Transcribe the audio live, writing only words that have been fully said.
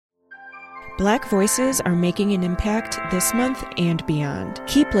Black voices are making an impact this month and beyond.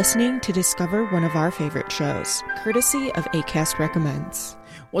 Keep listening to discover one of our favorite shows, courtesy of Acast Recommends.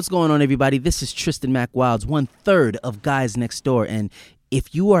 What's going on, everybody? This is Tristan Mac Wilds, 1/3 of Guys Next Door, and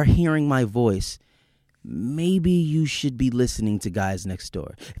if you are hearing my voice, maybe you should be listening to Guys Next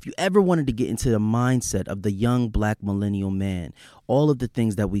Door. If you ever wanted to get into the mindset of the young black millennial man, all of the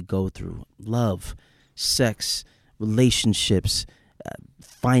things that we go through, love, sex, relationships,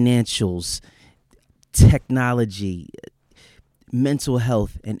 financials, technology, mental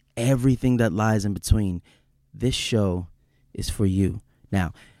health, and everything that lies in between, this show is for you.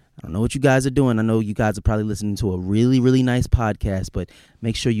 Now, I don't know what you guys are doing. I know you guys are probably listening to a really, really nice podcast, but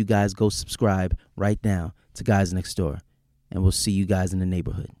make sure you guys go subscribe right now to Guys Next Door, and we'll see you guys in the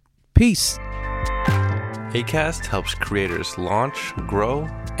neighborhood. Peace. Acast helps creators launch, grow,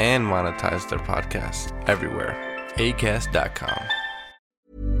 and monetize their podcasts everywhere. Acast.com.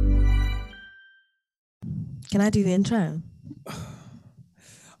 Can I do the intro?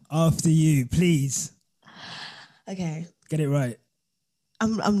 After you, please. Okay. Get it right.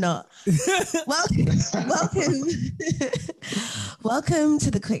 I'm not. Welcome. Welcome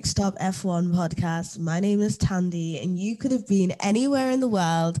to the Quick Stop F1 podcast. My name is Tandy, and you could have been anywhere in the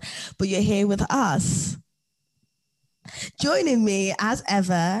world, but you're here with us. Joining me, as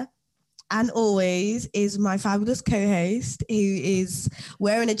ever, and always, is my fabulous co-host, who is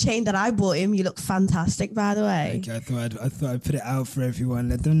wearing a chain that I bought him. You look fantastic, by the way. Okay, I thought I'd put it out for everyone.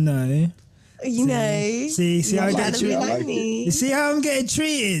 Let them know. You know. See how I get treated. Like me. You see how I'm getting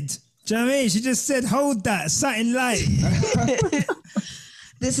treated? Do you know what I mean? She just said, hold that, something light.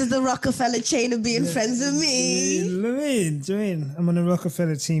 This is the Rockefeller chain of being friends with me. Do you know what I mean? I'm on the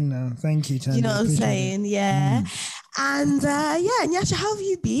Rockefeller team now. Thank you, Tandy. You know what I'm saying? Yeah. And Nyasha, how have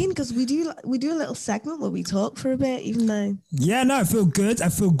you been? Because we do a little segment where we talk for a bit, even though. Yeah, no, I feel good. I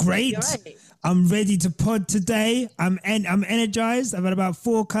feel great. Right. I'm ready to pod today. I'm energized. I've had about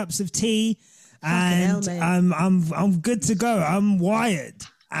 4 cups of tea, and I'm good to go. I'm wired,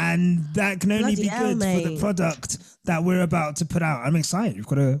 and that can only be good for the product that we're about to put out. I'm excited. We've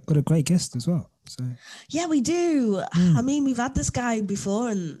got a great guest as well. So yeah, we do. I mean, we've had this guy before,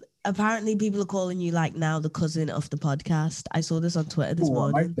 and apparently people are calling you like now the cousin of the podcast. I saw this on Twitter this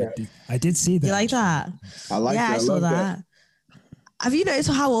morning. I like that. I did see that. You like that? I like that. Yeah, I saw that. Have you noticed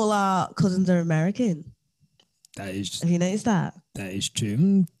how all our cousins are American? That is. Have you noticed that? That is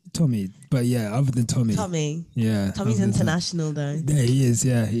true. Tommy, but yeah, other than Tommy. Yeah. Tommy's international though. Yeah, he is.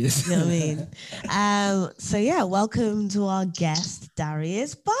 Yeah, he is. You know what I mean? So yeah, welcome to our guest,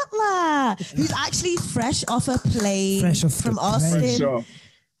 Darius Butler, who's actually fresh off a plane from Austin.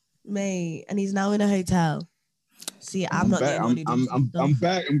 Mate, and he's now in a hotel. See, I'm not back. I'm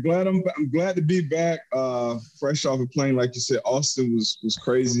back. I'm glad to be back. Fresh off a plane, like you said. Austin was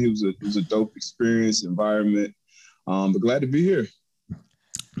crazy. It was a dope experience, environment. But glad to be here.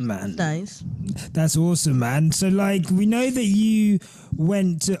 Man, nice. That's awesome, man. So, like, we know that you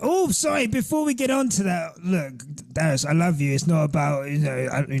went to. Oh, sorry. Before we get on to that, look, Darius, I love you. It's not about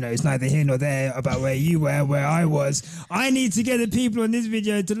it's neither here nor there about where you were, where I was. I need to get the people on this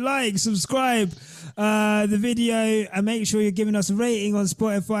video to like, subscribe the video, and make sure you're giving us a rating on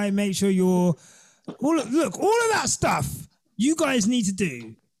Spotify. Make sure you're all of that stuff. You guys need to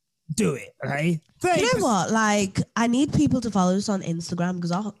do it, okay? You know what? Like, I need people to follow us on Instagram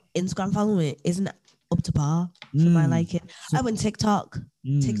because our Instagram following isn't up to par for my liking. I went TikTok.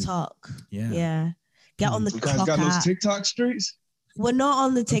 Yeah. Get on the You guys got those TikTok streets? We're not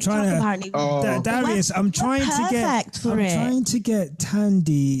on the TikTok apparently. Darius, I'm trying to get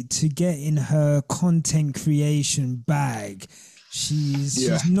Tandy to get in her content creation bag. She's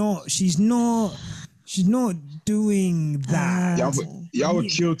not doing that. Y'all would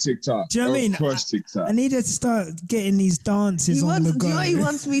kill TikTok. Do you know what I mean? Crush TikTok. I need her to start getting these dances on the go. Do you know what he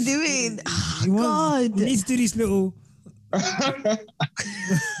wants me doing? God. He needs to do these little...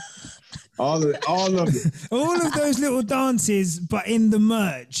 all of it. All of those little dances, but in the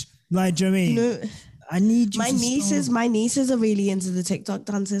merch. Like, do you know what I mean? You know, I need you my nieces are really into the TikTok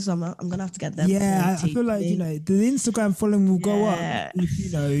dances, so I'm going to have to get them. Yeah, I feel like, the Instagram following will go up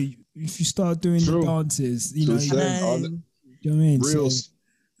if you start doing the dances. You know what I mean? Reels. So,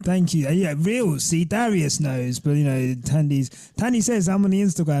 thank you. Yeah, reels. See, Darius knows, but Tandy says I'm on the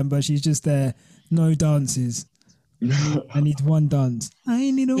Instagram, but she's just there. No dances. I need one dance.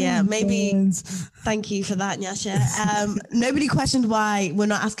 I need one maybe. Dance. Thank you for that, Nyasha. Nobody questioned why we're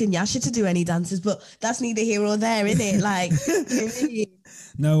not asking Nyasha to do any dances, but that's neither here or there, isn't it? Like,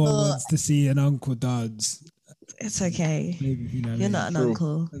 no one wants to see an uncle dance. It's okay. Maybe, you're not an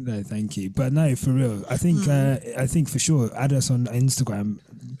uncle. No, thank you. But no, for real. I think for sure, add us on Instagram.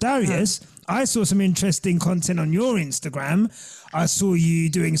 Darius, I saw some interesting content on your Instagram. I saw you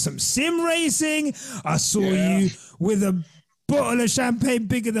doing some sim racing. I saw you with a bottle of champagne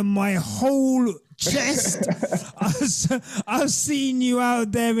bigger than my whole chest. I've seen you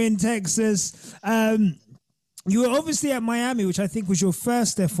out there in Texas. You were obviously at Miami, which I think was your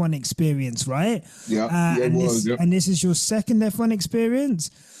first F1 experience, right? Yeah, it was. And this is your second F1 experience?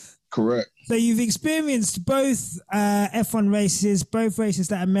 Correct. So you've experienced both F1 races, both races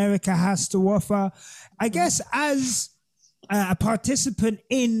that America has to offer. I guess as a participant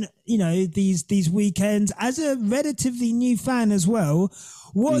in, these weekends, as a relatively new fan as well,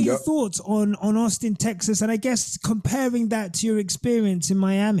 what are your thoughts on Austin, Texas, and I guess comparing that to your experience in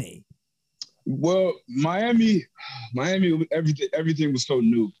Miami? Well, Miami, everything was so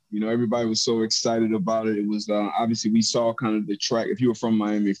new. Everybody was so excited about it. It was obviously we saw kind of the track. If you were from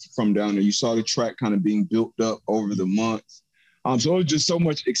Miami, from down there, you saw the track kind of being built up over the months. So it was just so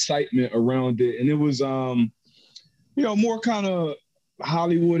much excitement around it, and it was more kind of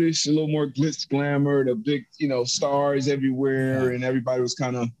Hollywoodish, a little more glitz glamour, the big stars everywhere, and everybody was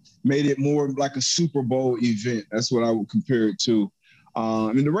kind of made it more like a Super Bowl event. That's what I would compare it to.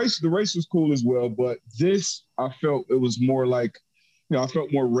 The race was cool as well, but this, I felt it was more like, I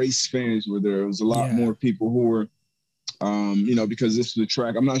felt more race fans were there. It was a lot more people who were, because this was a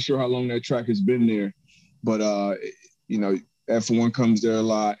track. I'm not sure how long that track has been there, but, F1 comes there a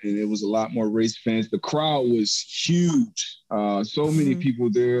lot, and it was a lot more race fans. The crowd was huge. So many people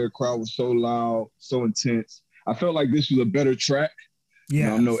there. The crowd was so loud, so intense. I felt like this was a better track.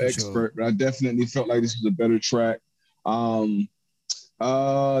 Yeah, I'm no expert, but I definitely felt like this was a better track. The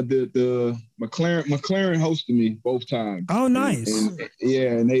McLaren hosted me both times. Oh, nice.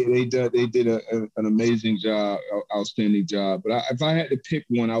 And they did an amazing job, outstanding job. But if I had to pick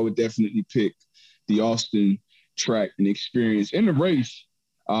one, I would definitely pick the Austin track and experience in the race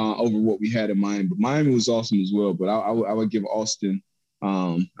over what we had in Miami. But Miami was awesome as well. But I would give Austin,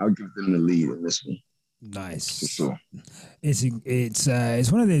 I would give them the lead in this one. Nice. For sure. It's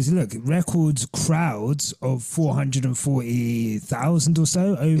one of those records crowds of 440,000 or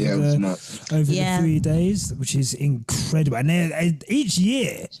so over the 3 days, which is incredible. And each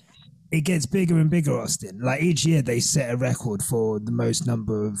year it gets bigger and bigger, Austin. Like each year they set a record for the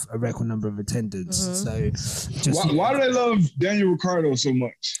record number of attendance. So why do they love Daniel Ricciardo so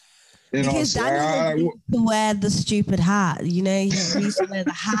much? Because Daniel used to wear the stupid hat, he used to wear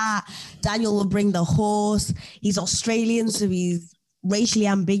the hat. Daniel will bring the horse. He's Australian, so he's racially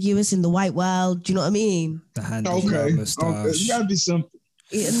ambiguous in the white world. Do you know what I mean? The handlebar mustache. You gotta be something.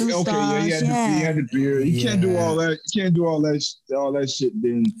 He had the beard. You can't do all that. You can't do all that shit.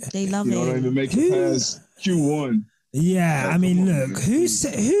 Then they love it. Don't even make it past Q1. Yeah, I mean, look, who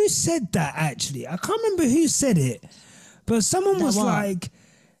said that actually? I can't remember who said it, but someone was like.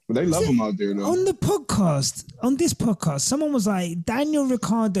 They love him out there, though. On this podcast, someone was like, Daniel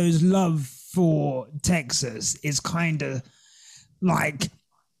Ricciardo's love for Texas is kind of like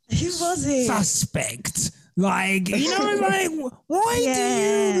suspect. Like, like, why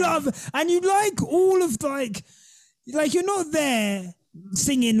do you love? And you like all of like you're not there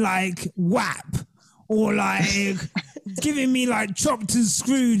singing like WAP or like giving me like chopped and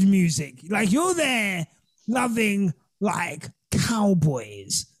screwed music. Like you're there loving like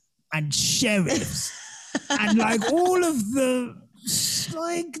cowboys and sheriffs and like all of the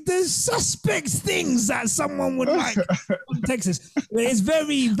suspect things that someone would like from Texas. It's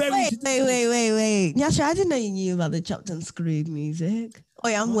very, very... Wait. Yasha, I didn't know you knew about the chopped and screwed music. Oh,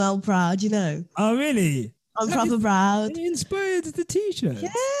 yeah, I'm well proud, Oh, really? I'm proper proud. He inspired the t-shirt.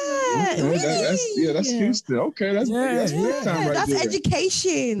 Yeah, really? That's Houston. Okay, that's that's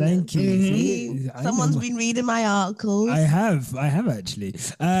education. Thank you. Mm-hmm. Someone's been reading my articles. I have actually.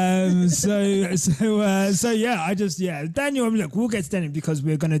 Daniel. Look, we'll get to Daniel because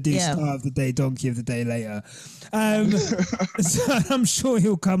we're gonna do Star of the Day, Donkey of the Day later. So I'm sure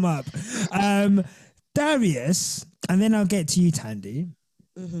he'll come up. Darius, and then I'll get to you, Tandy.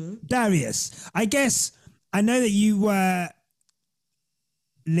 Mm-hmm. Darius, I know that you were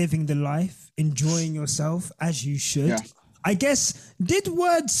living the life, enjoying yourself as you should. Yeah. I guess, did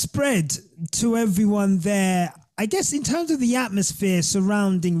word spread to everyone there? I guess in terms of the atmosphere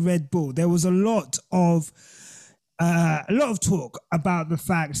surrounding Red Bull, there was a lot of talk about the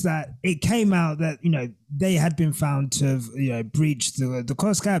fact that it came out that, they had been found to have, breached the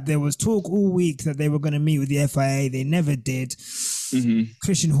cost cap. There was talk all week that they were going to meet with the FIA. They never did. Mm-hmm.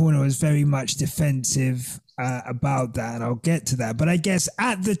 Christian Horner was very much defensive about that, and I'll get to that. But I guess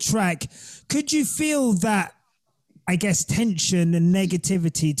at the track, could you feel that, tension and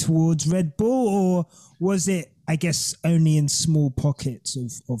negativity towards Red Bull, or was it I guess only in small pockets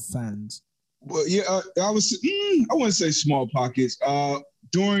of fans. Well, yeah, I wouldn't say small pockets.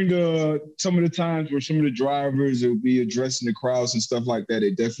 During some of the times where some of the drivers would be addressing the crowds and stuff like that,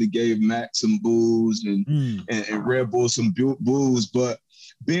 they definitely gave Max some boos and Red Bull some boos. But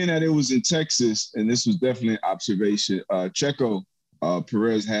being that it was in Texas, and this was definitely an observation, Checo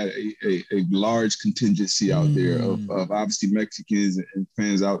Perez had a large contingency out there of obviously Mexicans and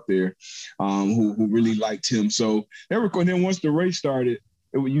fans out there who really liked him. So and then once the race started,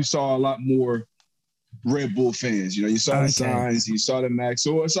 you saw a lot more Red Bull fans. You saw the signs, you saw the Max.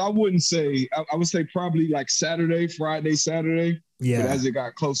 So I wouldn't say, I would say probably like Friday, Saturday. Yeah. But as it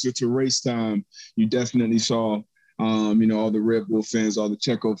got closer to race time, you definitely saw, all the Red Bull fans, all the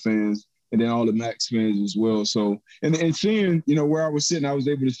Checo fans, and then all the Max fans as well. So, and seeing, where I was sitting, I was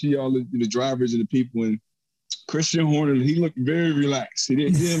able to see all the drivers and the people. And Christian Horner, he looked very relaxed. He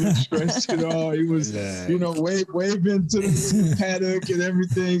didn't look stressed at all. He was, waving to the paddock and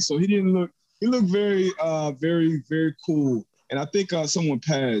everything. So he looked very, very, very cool. And I think someone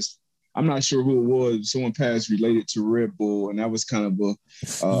passed. I'm not sure who it was. Someone passed related to Red Bull, and that was kind of a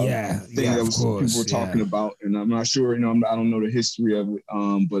thing that people were talking about. And I'm not sure. I don't know the history of it.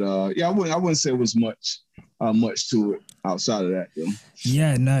 But I wouldn't say it was much to it outside of that, though.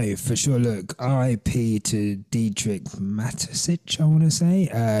 Yeah, no, for sure. Look, R.I.P. to Dietrich Mateschitz, I want to say,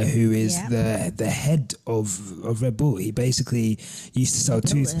 who is the head of Red Bull. He basically used to sell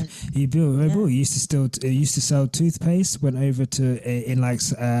He built Red Bull. He used to sell toothpaste. Went over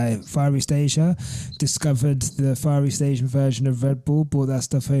to Far East Asia, discovered the Far East Asian version of Red Bull, brought that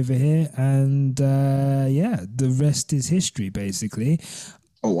stuff over here, and the rest is history, basically.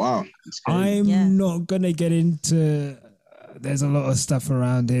 Oh, wow. I'm not going to get into... There's a lot of stuff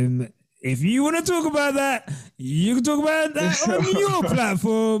around him. If you want to talk about that, you can talk about that on your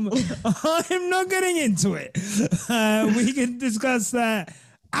platform. I'm not getting into it. We can discuss that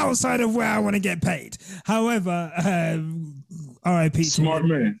outside of where I want to get paid. However, R.I.P. Smart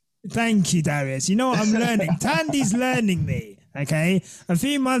man. Thank you, Darius. You know what I'm learning? Tandy's learning me, okay? A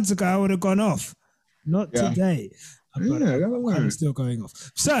few months ago, I would have gone off. Not today. I'm still going off.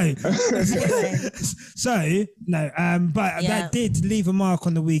 So, but that did leave a mark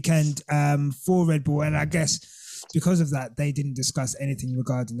on the weekend for Red Bull, and I guess because of that, they didn't discuss anything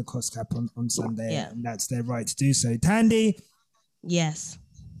regarding the cost cap on Sunday, and that's their right to do so. Tandy, yes.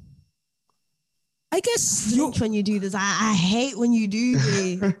 I guess when you do this, I hate when you do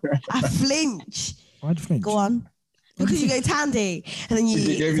this. I flinch. Why'd you flinch? Go on. Because you go Tandy, and then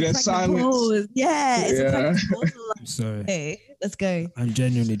you gave you that silence. Pause. Yeah. I'm sorry. Okay, let's go. I'm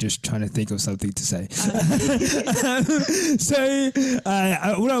genuinely just trying to think of something to say.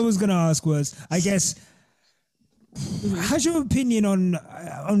 What I was going to ask was, I guess, has your opinion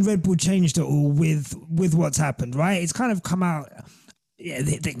on Red Bull changed at all with what's happened? Right, it's kind of come out. Yeah,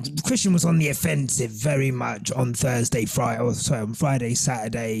 Christian was on the offensive very much on on Friday,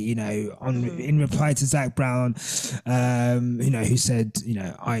 Saturday, in reply to Zach Brown, who said,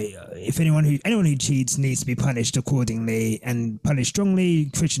 if anyone who cheats needs to be punished accordingly and punished strongly.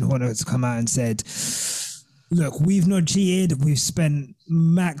 Christian Horner has come out and said, look, we've not cheated. We've spent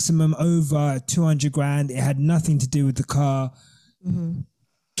maximum over 200 grand. It had nothing to do with the car. Mm-hmm.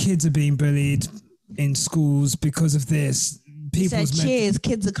 Kids are being bullied in schools because of this. People said, cheers,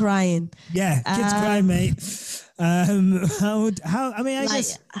 kids are crying. Yeah, kids cry, mate. How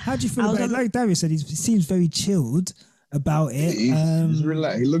do you feel about it? Like Darius said, he seems very chilled about it. He's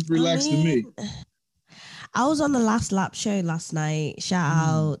relaxed. He looked relaxed to me. I was on the Last Lap show last night. Shout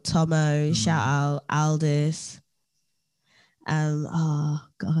out Tomo, shout out Aldous. Oh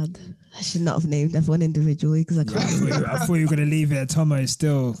God, I should not have named everyone individually because I can't. I thought you were going to leave it at Tomo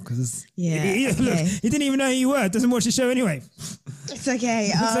still because he didn't even know who you were. Doesn't watch the show anyway. It's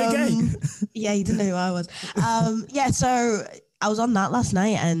okay. Yeah, he didn't know who I was. So I was on that last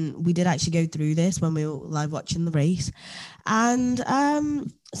night, and we did actually go through this when we were live watching the race. And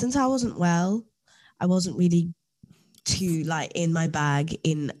since I wasn't well, I wasn't really too in my bag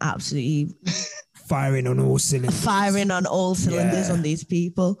in absolutely. Firing on all cylinders on these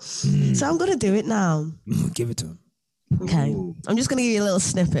people. So I'm going to do it now. Give it to him. Okay. Ooh. I'm just going to give you a little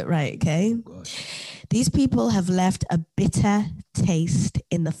snippet, right? Okay. Oh, these people have left a bitter taste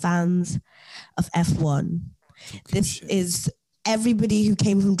in the fans of F1. This is everybody who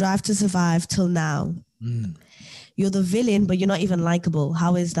came from Drive to Survive till now. You're the villain, but you're not even likable.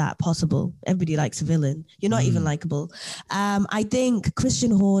 How is that possible? Everybody likes a villain. You're not even likable. I think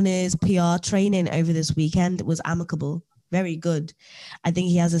Christian Horner's PR training over this weekend was amicable. Very good. I think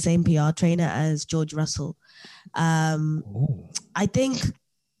he has the same PR trainer as George Russell. I think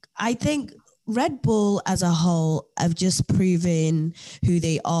Red Bull as a whole have just proven who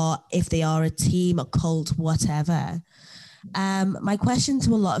they are, if they are a team, a cult, whatever. My question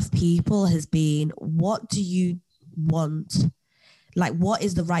to a lot of people has been, what do you want? Like, what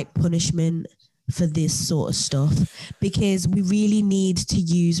is the right punishment for this sort of stuff? Because we really need to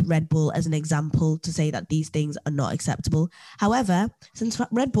use Red Bull as an example to say that these things are not acceptable. However, since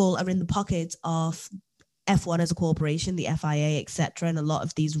Red Bull are in the pockets of F1 as a corporation, the FIA, etc., and a lot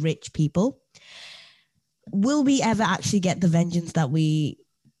of these rich people, will we ever actually get the vengeance that we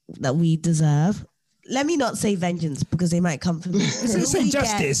deserve? Let me not say vengeance because they might come for me. Say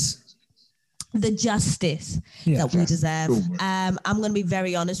justice. The justice that we deserve. I'm going to be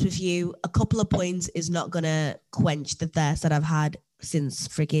very honest with you. A couple of points is not going to quench the thirst that I've had since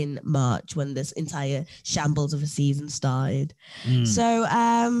freaking March when this entire shambles of a season started. So,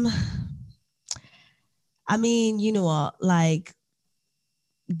 I mean, you know what? Like,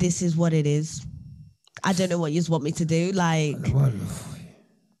 this is what it is. I don't know what you want me to do. Like,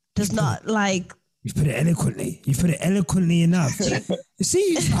 there's not like. You put it eloquently. You put it eloquently enough. You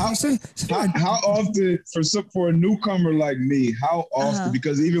see, how often for a newcomer like me? How often?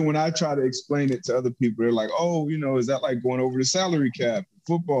 Because even when I try to explain it to other people, they're like, "Oh, you know, is that like going over the salary cap?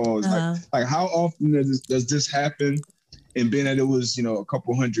 Football is like how often does this happen?" And being that it was, you know, a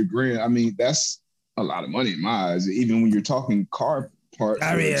couple $100,000, I mean, that's a lot of money in my eyes. Even when you're talking car parts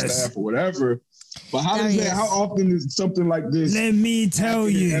or staff or whatever. But how often is something like this? Let me tell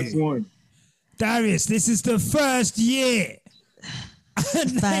you, F1? Darius, this is the first year.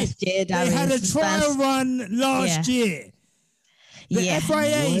 First year, Darius. They had a trial run last year. The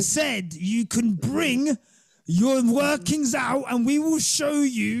FIA said you can bring your workings out and we will show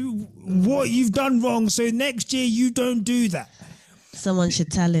you what you've done wrong. So next year you don't do that. Someone should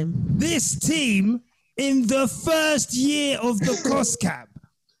tell him. This team, in the first year of the cost cap,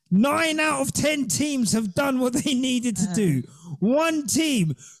 9 out of 10 teams have done what they needed to do. One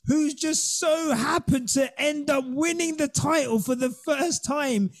team who's just so happened to end up winning the title for the first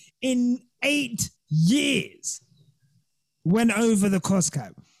time in 8 years went over the cost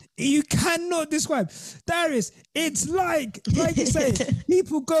cap. You cannot describe. Darius, it's like you say,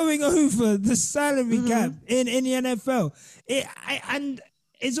 people going over the salary cap in the NFL. And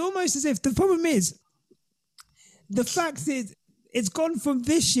it's almost as if the problem is, the fact is, it's gone from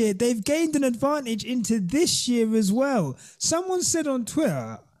this year. They've gained an advantage into this year as well. Someone said on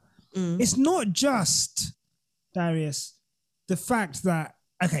Twitter, it's not just, Darius, the fact that,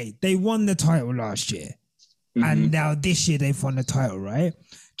 okay, they won the title last year. And now this year they've won the title, right?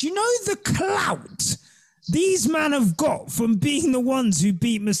 Do you know the clout these men have got from being the ones who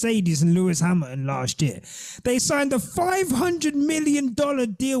beat Mercedes and Lewis Hamilton last year? They signed a $500 million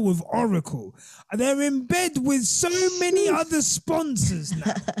deal with Oracle. They're in bed with so many other sponsors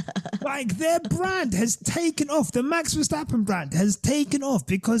now. Like, their brand has taken off. The Max Verstappen brand has taken off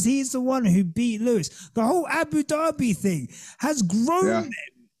because he's the one who beat Lewis. The whole Abu Dhabi thing has grown them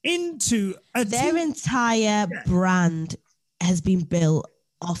into their entire brand has been built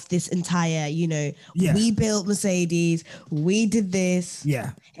off this entire, we built Mercedes, we did this.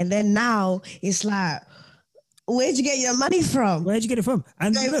 Yeah. And then now it's like, where'd you get your money from? Where'd you get it from?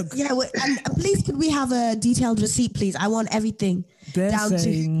 And look. Yeah, and please, could we have a detailed receipt, please? I want everything. Down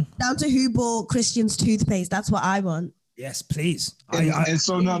to who bought Christian's toothpaste. That's what I want. Yes, please. And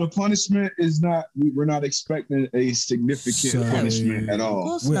so now the punishment is not, we're not expecting a significant punishment at all. Of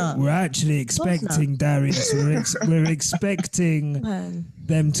course not. We're actually expecting, Darius, we're expecting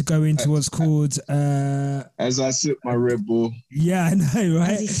them to go into what's called... as I sip my Red Bull. Yeah, I know,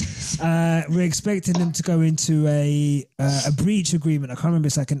 right? We're expecting them to go into a breach agreement. I can't remember,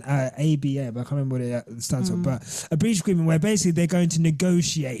 it's like an ABM. I can't remember what it stands for, but a breach agreement where basically they're going to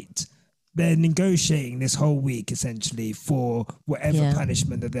negotiate. They're negotiating this whole week essentially for whatever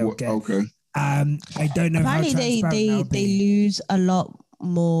punishment that they'll get. Okay. I don't know. Apparently, they lose a lot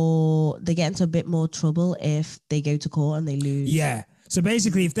more. They get into a bit more trouble if they go to court and they lose. Yeah. So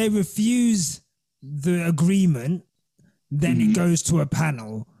basically, if they refuse the agreement, then it goes to a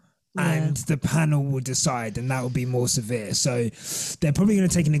panel. And the panel will decide, and that will be more severe. So they're probably going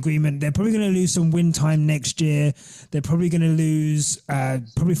to take an agreement. They're probably going to lose some win time next year. They're probably going to lose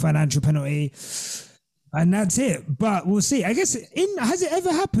probably financial penalty. And that's it. But we'll see. I guess, has it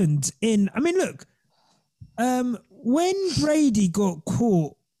ever happened look, when Brady got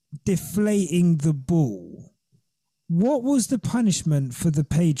caught deflating the ball, what was the punishment for the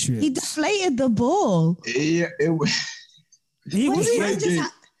Patriots? He deflated the ball. Yeah, it was...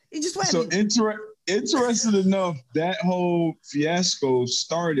 It just went. So interesting enough, that whole fiasco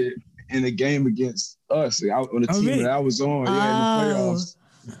started in a game against us on the team that I was on. Yeah, in the playoffs.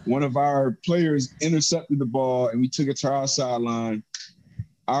 one of our players intercepted the ball and we took it to our sideline.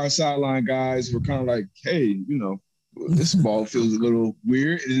 Our sideline guys were kind of like, hey, you know, this ball feels a little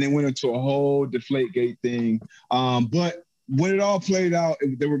weird. And then they went into a whole Deflategate thing. But when it all played out,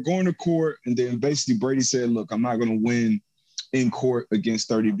 they were going to court. And then basically Brady said, look, I'm not going to win in court against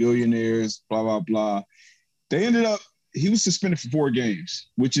 30 billionaires, blah, blah, blah. They ended up, he was suspended for 4 games,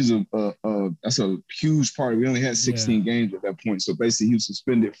 which is that's a huge part. We only had 16 games at that point. So basically he was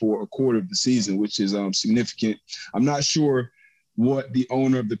suspended for a quarter of the season, which is significant. I'm not sure what the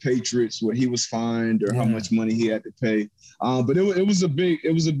owner of the Patriots, what he was fined or how much money he had to pay. But it was a big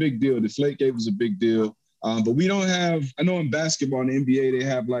deal. Deflategate was a big deal. But we don't have, I know in basketball in the NBA, they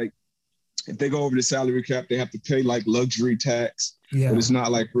have like, if they go over the salary cap, they have to pay like luxury tax. Yeah. But it's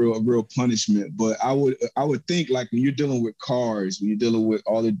not like real punishment. But I would think like when you're dealing with cars, when you're dealing with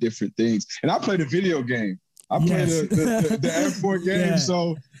all the different things, and I played a video game. I played the airport game.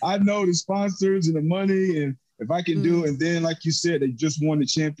 So I know the sponsors and the money, and if I can do, and then like you said, they just won the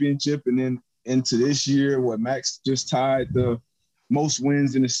championship, and then into this year, Max just tied the most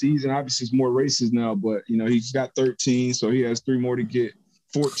wins in the season. Obviously, it's more races now, but you know he's got 13, so he has 3 more to get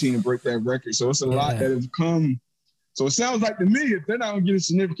 14 and break that record. So it's a lot that have come. So it sounds like to me, if they're not gonna get a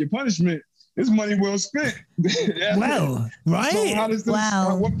significant punishment, it's money well spent. Well, right? So how does this,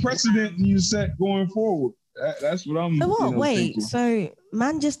 what precedent do you set going forward? That's what I'm. So what? Wait. Thinking. So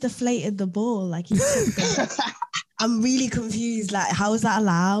man just deflated the ball like he. I'm really confused. Like, how is that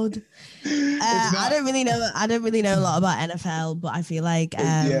allowed? I don't really know. I don't really know a lot about NFL, but I feel like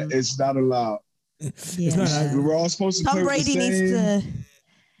it's not allowed. It's not allowed. We were all supposed to. Tom Brady needs to.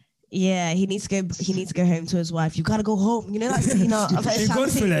 Yeah, he needs to go. He needs to go home to his wife. You gotta go home. You know, like you know, you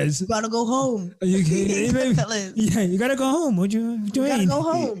gotta go home. Yeah, you gotta go home. What you doing? You gotta go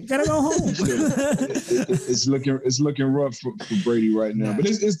home. You gotta go home. It's looking rough for Brady right now, but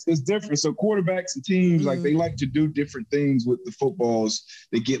it's different. So quarterbacks and teams like they like to do different things with the footballs.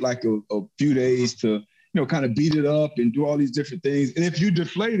 They get like a few days to kind of beat it up and do all these different things. And if you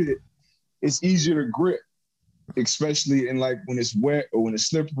deflate it, it's easier to grip. Especially in like when it's wet or when it's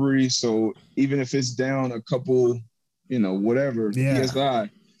slippery. So even if it's down a couple, whatever PSI,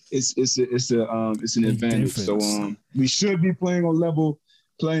 it's an advantage. Difference. So we should be playing on level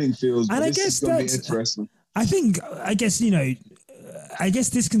playing fields. And I guess that's interesting. I guess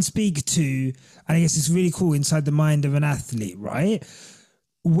this can speak to, and I guess it's really cool inside the mind of an athlete, right?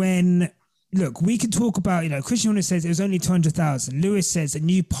 Look, we could talk about, Christian Horner says it was only 200,000. Lewis says a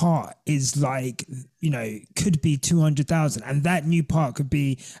new part is like, could be 200,000. And that new part could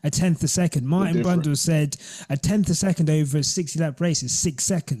be a tenth a second. Martin Brundle said a tenth a second over a 60-lap race is 6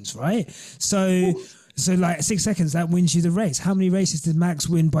 seconds, right? So like 6 seconds, that wins you the race. How many races did Max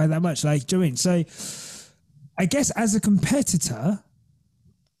win by that much? Like, do you know what I mean? So I guess as a competitor,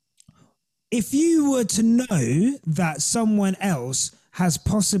 if you were to know that someone else has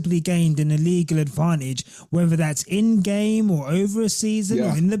possibly gained an illegal advantage, whether that's in-game or over a season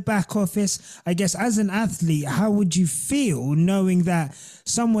or in the back office. I guess as an athlete, how would you feel knowing that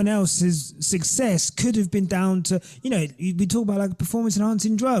someone else's success could have been down to, we talk about like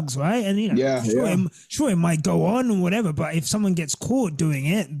performance-enhancing drugs, right? And, sure, it might go on or whatever, but if someone gets caught doing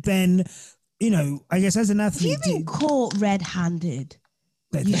it, then, I guess as an athlete... If you've been caught red-handed,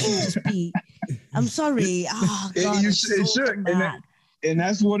 you should just be... I'm sorry. Oh, God, it should. And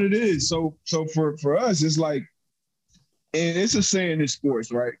that's what it is. So for us, it's like, and it's a saying in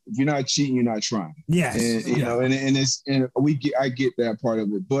sports, right? If you're not cheating, you're not trying. Yes. And I get that part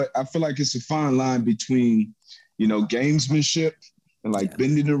of it, but I feel like it's a fine line between, gamesmanship and like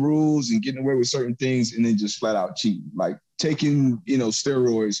bending the rules and getting away with certain things, and then just flat out cheating, like taking,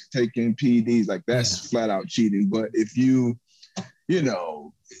 steroids, taking PEDs, like that's flat out cheating. But if you,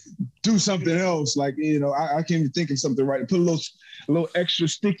 do something else, like, I can't even think of something right. Put a little extra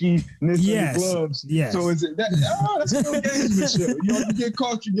stickiness in the gloves. Yes. So is it that? Oh, that's no gamesmanship. You get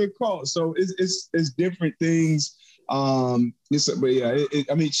caught, you get caught. So it's different things. Cheating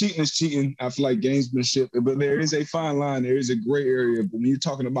is cheating. I feel like gamesmanship, but there is a fine line. There is a gray area. But when you're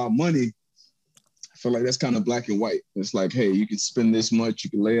talking about money, I feel like that's kind of black and white. It's like, hey, you can spend this much, you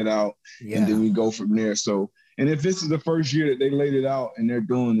can lay it out, and then we go from there. So, and if this is the first year that they laid it out and they're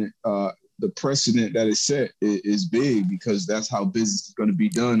doing it, the precedent that is set is big, because that's how business is going to be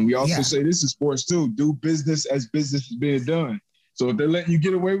done. We also say this is sports too. Do business as business is being done. So if they're letting you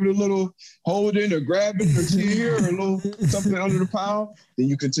get away with a little holding or grabbing or here or a little something under the pile, then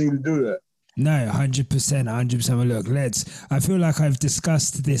you continue to do that. No, 100%. Well, look, I feel like I've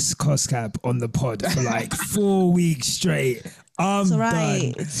discussed this cost cap on the pod for like 4 weeks straight. It's all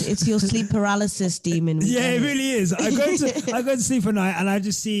right. It's your sleep paralysis demon. Yeah, it really is. I go to sleep at night and I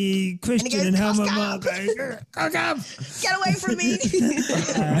just see Christian and Helmut Marko going, get away from me.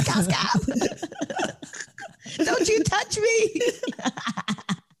 Don't you touch me.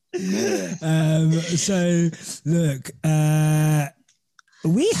 So look,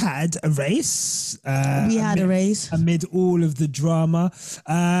 we had a race. Amid all of the drama.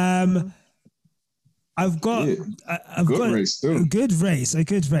 I've got a good race.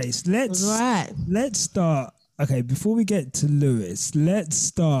 Let's start. Okay, before we get to Lewis, let's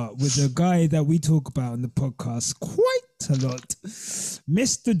start with a guy that we talk about on the podcast quite a lot,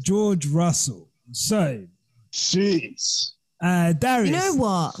 Mr. George Russell. So, jeez, Darius. You know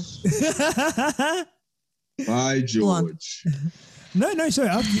what? Bye, George. No, sorry,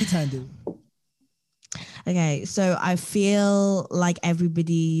 after you, Tandy. Okay, so I feel like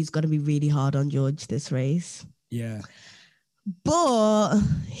everybody's going to be really hard on George this race. Yeah. But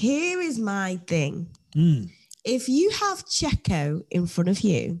here is my thing. If you have Checo in front of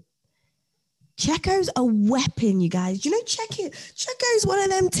you, Checo's a weapon, you guys. Do you know Checo's one of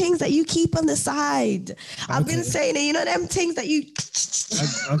them things that you keep on the side. I've been saying it, you know them things that you...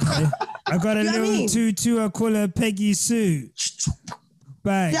 Okay. I got a little tutu, I call her Peggy Sue.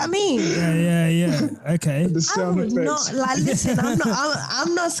 Bang. You know what I mean? Yeah. Okay.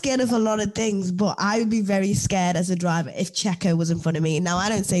 I'm not scared of a lot of things, but I would be very scared as a driver if Checo was in front of me. Now, I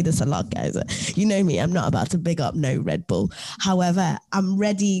don't say this a lot, guys. You know me. I'm not about to big up no Red Bull. However, I'm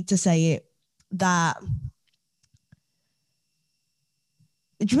ready to say it that...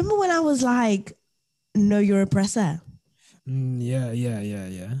 Do you remember when I was like, no, you're a presser? Yeah.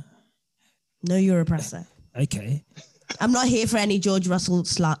 No, you're a presser. Okay. I'm not here for any George Russell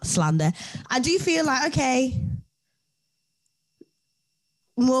slander. I do feel like, okay,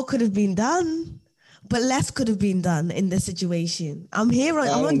 more could have been done, but less could have been done in this situation. I'm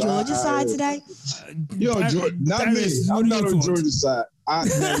on George's side today. George, not me. I'm not on George's side.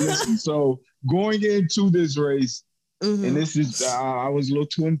 Listen, so going into this race, and this is, I was a little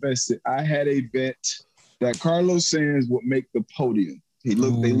too invested. I had a bet that Carlos Sainz would make the podium. They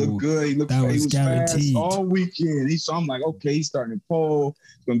look good. He was guaranteed. Fast all weekend. So I'm like, okay, he's starting to pole.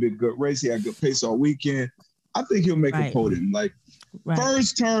 It's going to be a good race. He had good pace all weekend. I think he'll make a podium.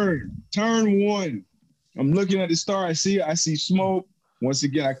 First turn 1. I'm looking at the start. I see smoke. Once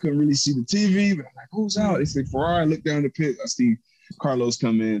again, I couldn't really see the TV, but I'm like, who's out? They say Ferrari. I look down the pit. I see Carlos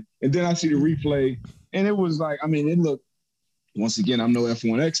come in. And then I see the replay. And it was like, it looked, once again, I'm no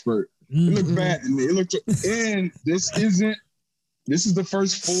F1 expert. It looked bad. And this is the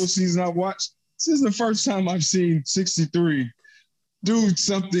first full season I watched. This is the first time I've seen 63 do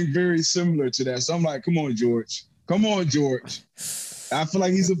something very similar to that. So I'm like, come on, George. I feel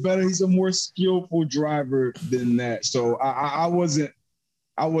like he's a more skillful driver than that. So I wasn't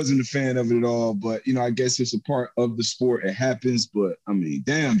a fan of it at all. But, I guess it's a part of the sport. It happens. But,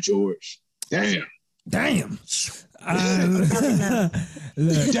 damn, George. Damn.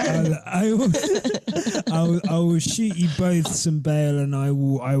 Look, I will shoot you both some bail, and I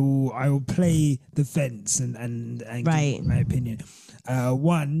will play the fence and give my opinion.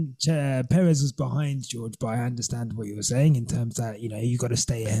 Perez was behind George, but I understand what you were saying in terms that you got to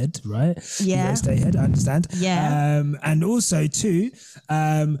stay ahead, right? Yeah, you got to stay ahead. I understand. Yeah, and also too,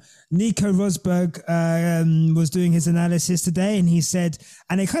 Nico Rosberg was doing his analysis today, and he said,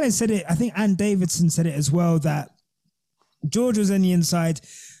 and they kind of said it. I think Ann Davidson said it as well, that George was on the inside.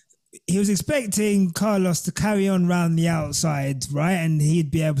 He was expecting Carlos to carry on round the outside, right? And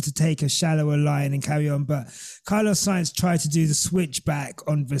he'd be able to take a shallower line and carry on. But Carlos Sainz tried to do the switchback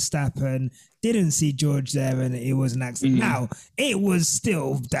on Verstappen, didn't see George there, and it was an accident. Now, it was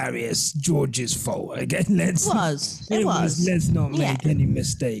still Darius George's fault. Again, let's not make any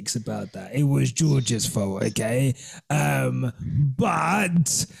mistakes about that. It was George's fault, okay?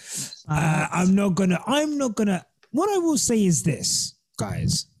 But I'm not gonna. What I will say is this,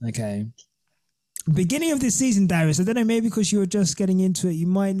 guys, okay? Beginning of this season, Darius, I don't know, maybe because you were just getting into it, you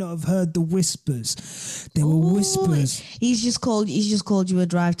might not have heard the whispers. There were whispers. He's just called you a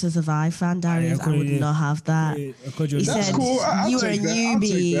Drive to Survive fan, Darius. I would not have that. He said cool. you were a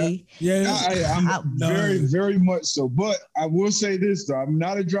newbie. I'm very, very much so. But I will say this, though. I'm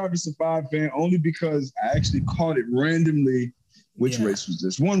not a Drive to Survive fan only because I actually caught it randomly. Which race was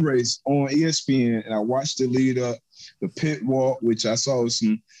this? One race on ESPN, and I watched the lead up, the pit walk, which I saw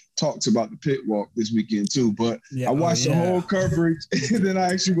some talks about the pit walk this weekend too. But I watched the whole coverage, and then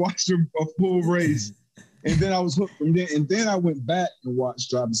I actually watched a full race. And then I was hooked from there. And then I went back and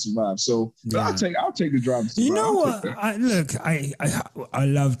watched Drive to Survive. So I'll take the Drive to Survive. You know what? I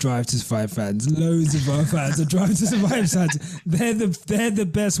love Drive to Survive fans. Loads of our fans are Drive to Survive fans. They're the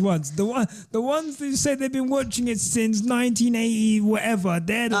best ones. The ones who say they've been watching it since 1980, whatever.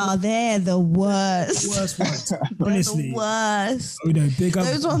 They're the worst. Worst ones. Honestly, the worst. You know, big up.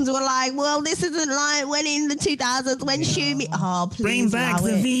 Those ones were like, well, this isn't like when in the 2000s when Shoot Me. Oh, please bring back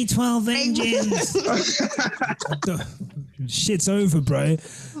the V12 engines. Shit's over, bro.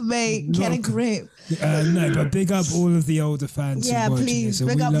 Mate, get a grip. No, but big up all of the older fans. Yeah, please,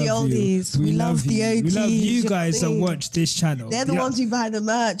 big up the oldies. We love the OGs. We love you guys that watch this channel. They're the ones who buy the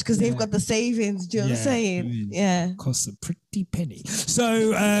merch because they've got the savings. Do you know what I'm saying? I mean, yeah. Costs a pretty penny.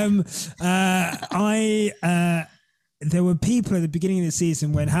 So there were people at the beginning of the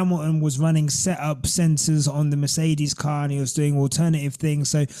season when Hamilton was running setup sensors on the Mercedes car and he was doing alternative things.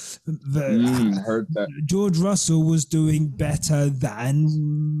 So heard that. George Russell was doing better than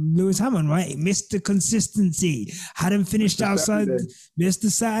Lewis Hamilton, right? He missed the consistency. Hadn't finished missed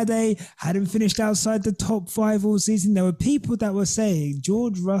the Saturday, hadn't finished outside the top 5 all season. There were people that were saying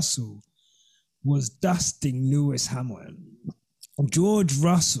George Russell was dusting Lewis Hamilton. George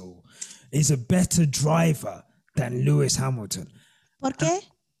Russell is a better driver than Lewis Hamilton. ¿Por qué?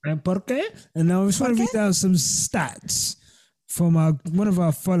 ¿Por qué? And I just want to read out some stats from one of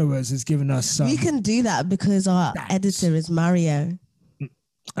our followers has given us some. We can do that because our editor is Mario.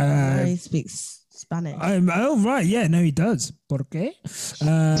 Mario speaks Spanish. Right, yeah, no, he does. ¿Por qué?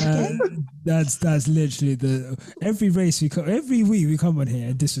 That's literally every week we come on here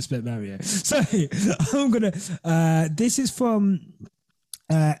and disrespect Mario. So I'm gonna. This is from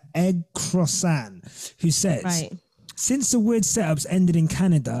Egg Croissant, who says, since the weird setups ended in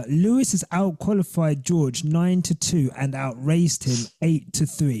Canada, Lewis has out-qualified George 9-2 and out-raced him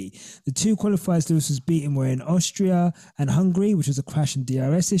 8-3. The 2 qualifiers Lewis was beaten were in Austria and Hungary, which was a crash and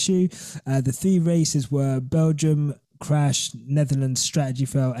DRS issue. The 3 races were Belgium, crash, Netherlands, strategy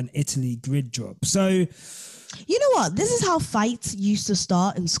fail, and Italy, grid drop. So, you know what? This is how fights used to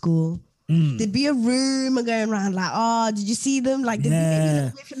start in school. There'd be a rumor going around like, oh, did you see them? Like,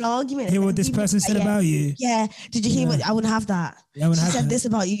 there'd be an argument. Hear what this person said about you. Yeah. Did you hear what? I wouldn't have that. She said this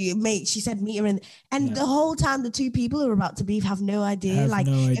about you, mate. She said meet her and the whole time the 2 people who are about to beef have no idea.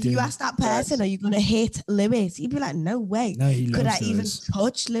 If you ask that person, are you going to hit Lewis? He'd be like, no way. No, he could I loves Lewis. Even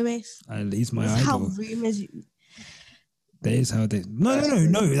touch Lewis? He's my idol. How rumors. That is how they. No.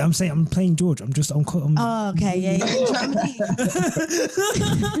 I'm saying I'm playing George. I'm. Oh, okay. Yeah.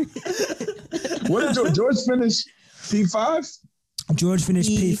 What did George finish? P5? George finished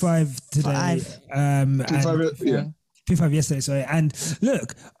P5 today. P5, P5 yesterday, sorry. And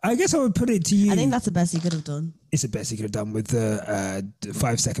look, I guess I would put it to you. I think that's the best he could have done. It's the best he could have done with the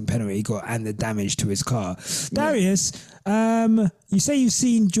 5-second penalty he got and the damage to his car. Darius, you say you've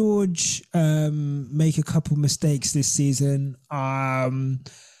seen George make a couple mistakes this season. As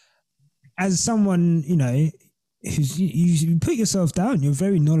someone, you put yourself down. You're a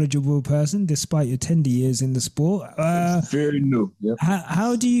very knowledgeable person, despite your tender years in the sport. Very new. Yep.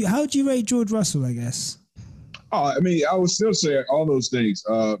 How do you rate George Russell, I guess? Oh, I mean, I would still say all those things.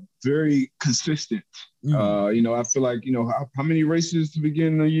 Very consistent. I feel like, how many races to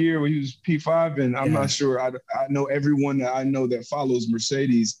begin the year when he was P5? And I'm not sure. I know everyone that I know that follows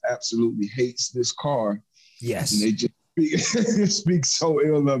Mercedes absolutely hates this car. Yes. And they just speak so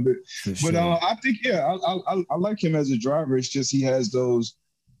ill of it. But I think, I like him as a driver. It's just he has those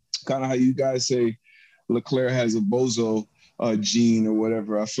kind of how you guys say Leclerc has a bozo gene or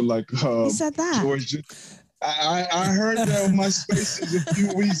whatever. I feel like he said that. George I heard that on my spaces a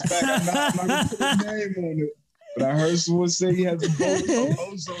few weeks back. I'm not going to put a name on it, but I heard someone say he has a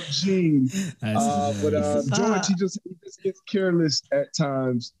bozo gene. But George, he just gets careless at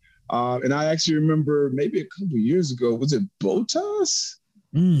times. And I actually remember maybe a couple of years ago, was it Bottas?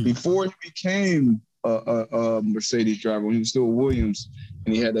 Before he became a Mercedes driver, when he was still Williams,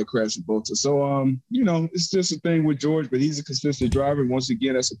 and he had that crash with Bottas. So, it's just a thing with George, but he's a consistent driver. Once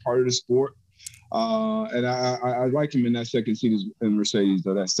again, that's a part of the sport. And I like him in that second seat in Mercedes,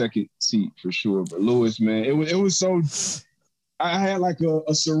 though, that second seat for sure. But Lewis, man, it was so. I had like a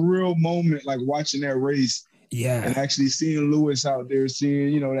surreal moment, like watching that race. Yeah. And actually seeing Lewis out there,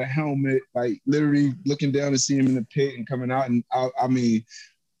 seeing, that helmet, like literally looking down and seeing him in the pit and coming out. And I mean,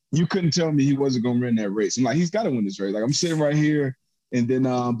 you couldn't tell me he wasn't going to win that race. I'm like, he's got to win this race. Like, I'm sitting right here. And then,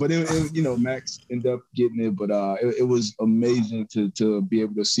 but Max ended up getting it. But it was amazing to be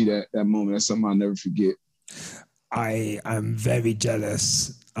able to see that moment. That's something I'll never forget. I am very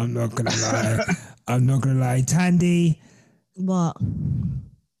jealous. I'm not gonna lie. I'm not gonna lie. Tandy. What?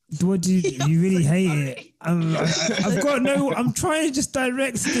 What do you really hate it? I'm trying to just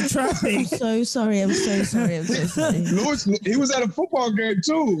direct the traffic. I'm so sorry. Lewis, he was at a football game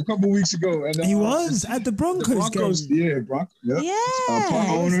too a couple weeks ago. And, he was at the Broncos game. Yeah, Broncos. Yeah.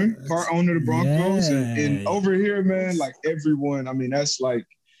 Part owner of the Broncos. Yeah. And over here, man, like everyone, I mean, that's like,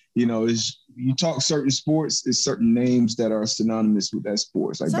 you know, you talk certain sports, it's certain names that are synonymous with that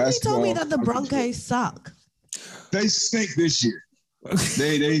sports. Like somebody told me that the Broncos suck. They stink this year.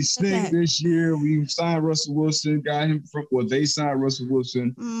 They stink this year. We signed Russell Wilson, got him they signed Russell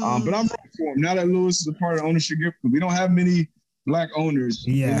Wilson. But I'm rooting for him. Now that Lewis is a part of the ownership group, we don't have many black owners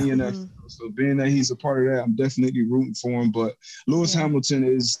in the NFL. So being that he's a part of that, I'm definitely rooting for him. But Lewis Hamilton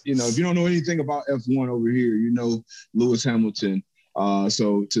is, you know, if you don't know anything about F1 over here, you know Lewis Hamilton.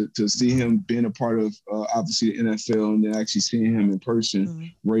 So to see him being a part of obviously the NFL and then actually seeing him in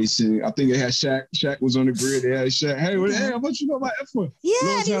person racing, I think they had Shaq. Shaq was on the grid. They had Shaq. Hey, how much you know about F1?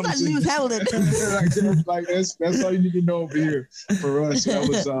 Yeah, he was like Lewis Hamilton. like that's all you need to know over here for us. That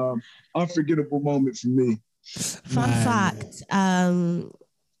was unforgettable moment for me. Fun fact.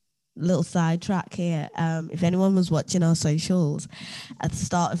 Little sidetrack here. If anyone was watching our socials at the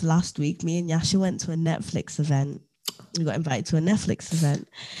start of last week, me and Yasha went to a Netflix event. We got invited to a Netflix event,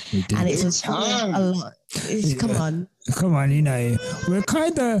 and it was a lot. Come on, you know, we're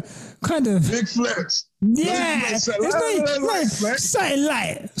kind of big flex. Yeah, it's like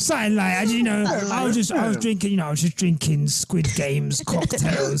something light. As you know, I was just drinking Squid Games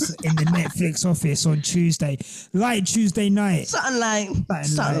cocktails in the Netflix office on Tuesday, light Tuesday night. Something light.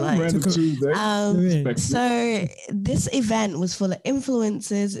 So this event was full of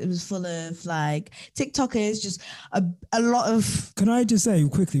influencers. It was full of like TikTokers. Just a lot of. Can I just say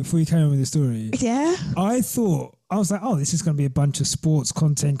quickly before you carry on with the story? Yeah. I was like, oh, this is going to be a bunch of sports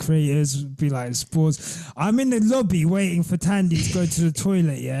content creators, be like sports. I'm in the lobby waiting for Tandy to go to the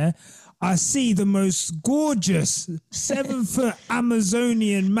toilet, yeah? I see the most gorgeous 7-foot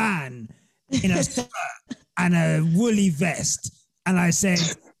Amazonian man in a skirt and a woolly vest. And I said,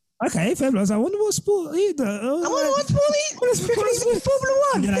 okay, fair play. I was like, I wonder what sport he does. I wonder what sport he does. Formula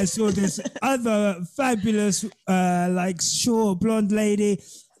 1. And then I saw this other fabulous, like short blonde lady.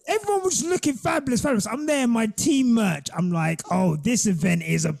 Everyone was looking fabulous. I'm there in my team merch. I'm like, oh, this event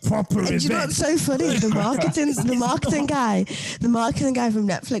is a proper event. You know what's so funny? The marketing guy from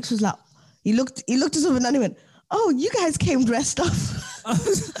Netflix was like, he looked at someone and he went, oh, you guys came dressed up.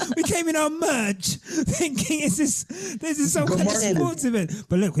 We came in our merch thinking this is some kind of sports event.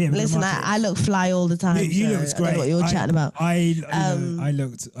 But look, listen, I look fly all the time. You looked great. I don't know what you're chatting about. I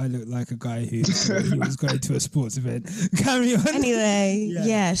looked like a guy who he was going to a sports event. Carry on. Anyway,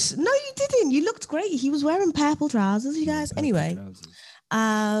 yes. No, you didn't. You looked great. He was wearing purple trousers, you guys. Anyway,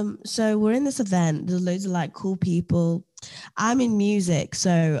 so we're in this event. There's loads of like cool people. I'm in music,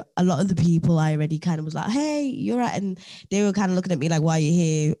 so a lot of the people I already kind of was like, hey, you're right. And they were kind of looking at me like, why are you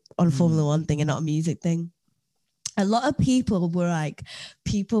here on a Formula 1 thing and not a music thing? A lot of people were like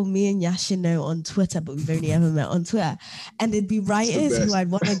people me and Yasha know on Twitter, but we've only ever met on Twitter. And there'd be writers who I'd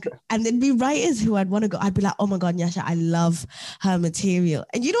want to go. I'd be like, oh my God, Yasha, I love her material.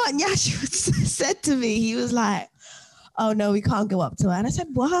 And you know what Yasha said to me? He was like, oh no, we can't go up to her. And I said,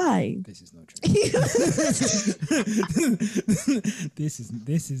 why? This is not true.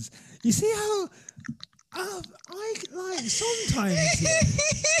 This is, you see how I like sometimes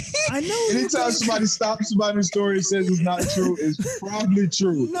I know anytime somebody stops somebody's story and says it's not true, it's probably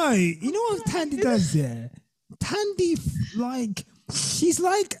true. No, you know what Tandy does there? Tandy, like, she's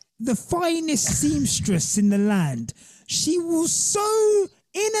like the finest seamstress in the land. She will sew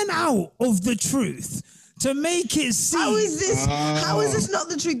in and out of the truth to make it seem. How is this? How is this not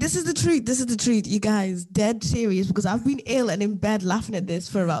the truth? This is the truth. This is the truth, you guys. Dead serious, because I've been ill and in bed laughing at this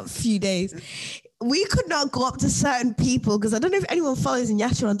for about a few days. We could not go up to certain people, because I don't know if anyone follows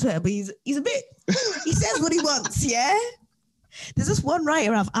Yasha on Twitter, but he's a bit, he says what he wants, yeah? There's this one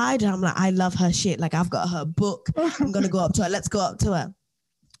writer I've eyed her. I'm like, I love her shit. Like, I've got her book. I'm going to go up to her. Let's go up to her.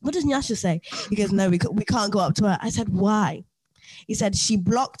 What does Yasha say? He goes, no, we can't go up to her. I said, why? He said, she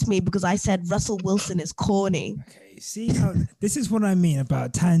blocked me because I said Russell Wilson is corny. Okay, see how this is what I mean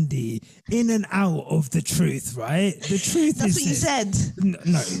about Tandy in and out of the truth, right? The truth That's is what you said. No,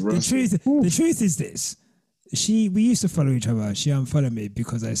 the truth is this. We used to follow each other. She unfollowed me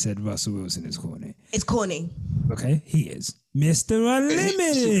because I said Russell Wilson is corny. It's corny. Okay, he is. Mr.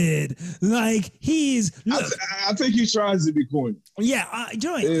 Unlimited. Like, he is. Look, I think he tries to be corny. Yeah,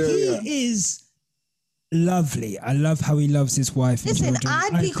 he is lovely. I love how he loves his wife and Listen,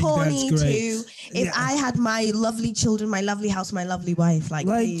 children. I'd be corny too if I had my lovely children, my lovely house, my lovely wife. Like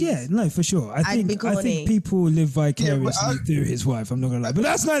yeah, no, for sure. I think people live vicariously through his wife. I'm not gonna lie, but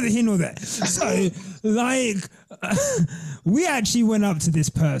that's neither here nor there. So, like, we actually went up to this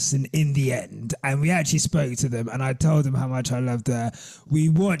person in the end, and we actually spoke to them, and I told them how much I loved her. We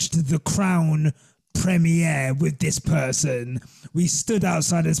watched The Crown premiere with this person. We stood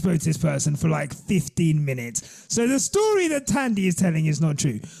outside and spoke to this person for like 15 minutes. So the story that Tandy is telling is not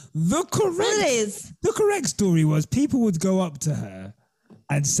true. The correct story was people would go up to her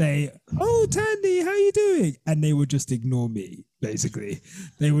and say, "Oh, Tandy, how you doing?" And they would just ignore me, basically.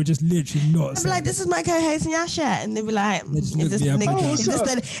 They would just literally not say. I'm like, "This is my co-host Yasha," and they'd be like, "Is this the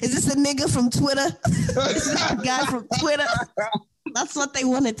nigga from Twitter? Is this the guy from Twitter?" That's what they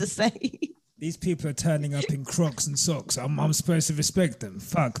wanted to say. These people are turning up in Crocs and socks. I'm supposed to respect them.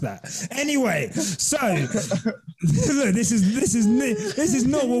 Fuck that. Anyway, so look, this is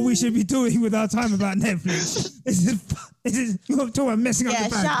not what we should be doing with our time about Netflix. This is you're talking about messing up the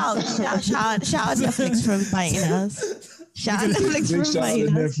bag. Shout out Netflix for inviting us. Shout out Netflix for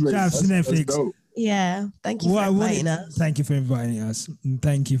inviting us. Shout out to Netflix. Yeah, thank you for inviting us. Thank you for inviting us. And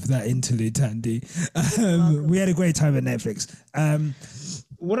thank you for that interlude, Tandy. We had a great time at Netflix.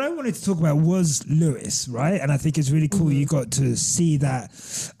 What I wanted to talk about was Lewis, right? And I think it's really cool you got to see that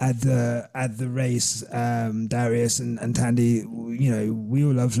at the race, Darius and Tandy. You know, we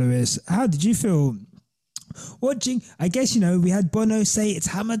all love Lewis. How did you feel watching? I guess, you know, we had Bono say it's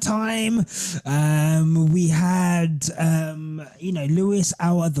hammer time. We had, you know, Lewis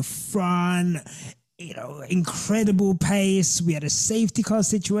out at the front. You know, incredible pace. We had a safety car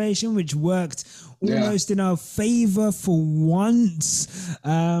situation which worked almost in our favor for once.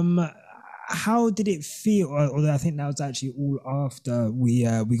 How did it feel? Although I think that was actually all after we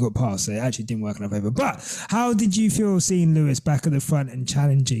got past, so it actually didn't work in our favor. But how did you feel seeing Lewis back at the front and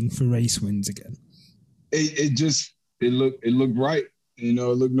challenging for race wins again? It looked right. You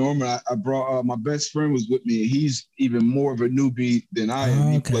know, it looked normal. I brought my best friend was with me. He's even more of a newbie than I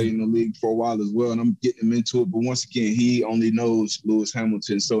am. He played in the league for a while as well, and I'm getting him into it. But once again, he only knows Lewis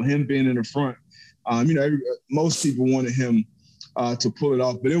Hamilton. So him being in the front, you know, most people wanted him to pull it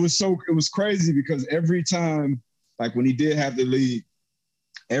off. But it was crazy because every time, like when he did have the lead,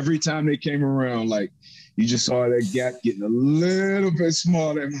 every time they came around, like you just saw that gap getting a little bit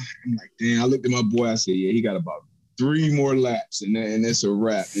smaller. I'm like, damn, I looked at my boy. I said, yeah, he got about 3 more laps and it's a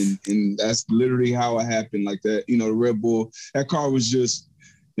wrap. And that's literally how it happened. Like that, you know, the Red Bull, that car was just,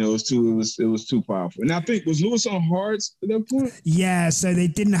 you know, it was too powerful. And I think, was Lewis on hards at that point? Yeah, so they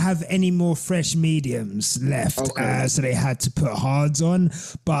didn't have any more fresh mediums left. So they had to put hards on.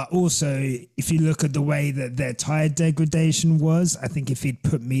 But also, if you look at the way that their tire degradation was, I think if he'd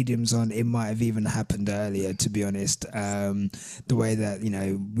put mediums on, it might have even happened earlier, to be honest. The way that, you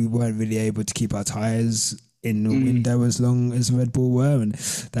know, we weren't really able to keep our tires in the window as long as Red Bull were, and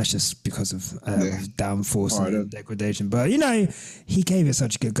that's just because of downforce and degradation. But, you know, he gave it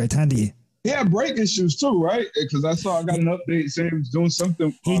such a good go. Tandy. Yeah, brake issues too, right? Because I got an update saying he was doing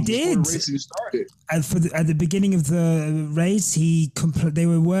something he did. Before the race even started. And at the beginning of the race, they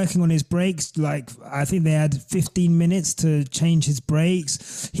were working on his brakes. Like, I think they had 15 minutes to change his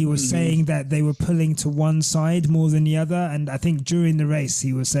brakes. He was saying that they were pulling to one side more than the other. And I think during the race,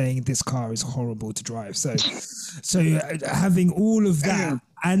 he was saying this car is horrible to drive. So having all of that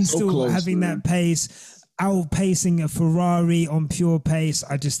and so still close, having that pace, outpacing a Ferrari on pure pace,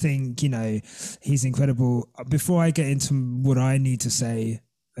 I just think, you know, he's incredible. Before I get into what I need to say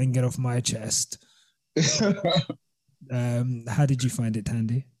and get off my chest, how did you find it,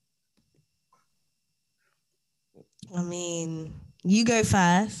 Tandy? I mean, you go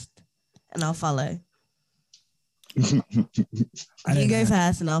first and I'll follow. You go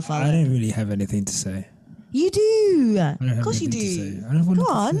first and I'll follow. I don't really have anything to say. You do. Of course you do. Go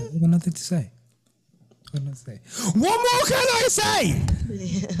on. I've got nothing to say. What more can I say?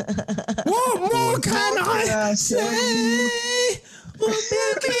 What more can I say?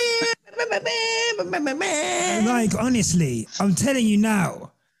 Like, honestly, I'm telling you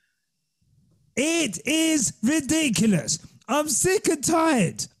now, it is ridiculous. I'm sick and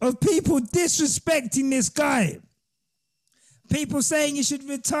tired of people disrespecting this guy. People saying he should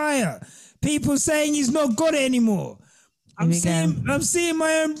retire. People saying he's not got it anymore. I'm seeing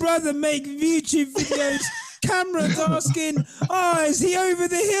my own brother make YouTube videos, cameras asking, is he over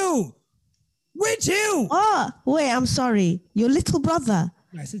the hill? Which hill? Oh, wait, I'm sorry. Your little brother.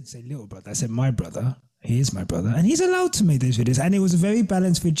 I didn't say little brother. I said my brother. He is my brother, and he's allowed to make those videos. And it was a very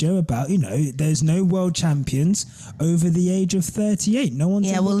balanced video about, there's no world champions over the age of 38. No one's.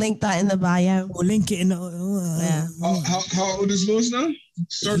 Yeah, we'll link that in the bio. We'll link it in. How old is Lewis now?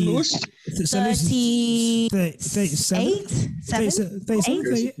 Start Lewis. 38? 37.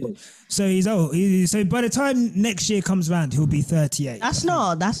 So he's old. So by the time next year comes around, he'll be 38. That's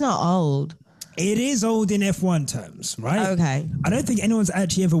not old. It is old in F1 terms, right? Okay. I don't think anyone's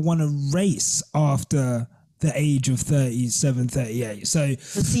actually ever won a race after the age of 37, 38. So, but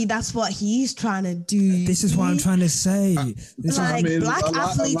see, that's what he's trying to do. This is what I'm trying to say. Black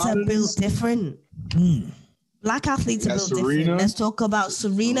athletes are built different. Black athletes are built different. Let's talk about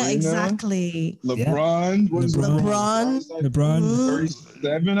Serena. Exactly. LeBron. LeBron.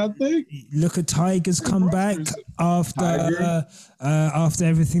 37, I think. Look at Tiger's comeback after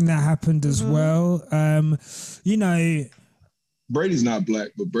everything that happened as well. Brady's not black,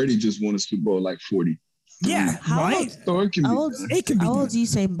 but Brady just won a Super Bowl like 40. Yeah, right. So it can be done. How old do you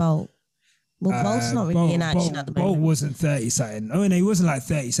say Bolt? Well, Bolt's not really in action at the moment. Bolt wasn't 30 something. Oh, no, he wasn't like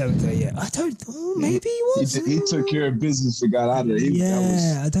 37, 38. I don't know. Maybe he was. He took care of business and got out of it.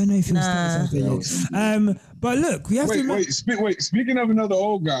 I don't know if he was 37, 38. But look, we have to... Wait. Speaking of another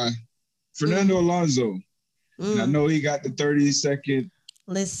old guy, Fernando Alonso. I know he got the 30-second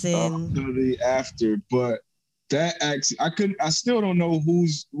penalty after, but that accident, I still don't know who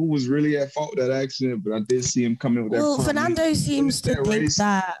was really at fault with that accident, but I did see him come in with that. Well, Fernando seems to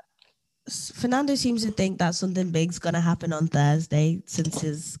think that something big's gonna happen on Thursday since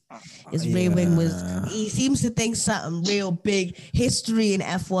his rear wing was. He seems to think something real big history in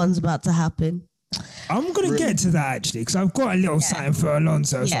F1's about to happen. I'm gonna get to that actually because I've got a little something for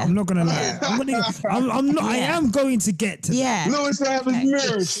Alonso, so I'm not gonna lie. I am going to get to that. Lewis have his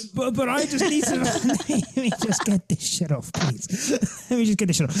mirrors, but I just need to let me just get this shit off, please. Let me just get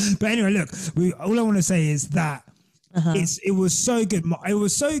this shit off. But anyway, look, all I want to say is that. It was so good. It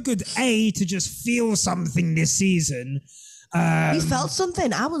was so good, to just feel something this season. You felt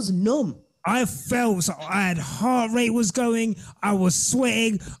something? I was numb. I had heart rate was going. I was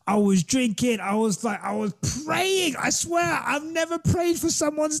sweating. I was drinking. I was praying. I swear, I've never prayed for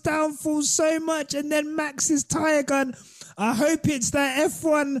someone's downfall so much. And then Max's tire gun. I hope it's that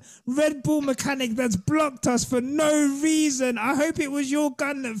F1 Red Bull mechanic that's blocked us for no reason. I hope it was your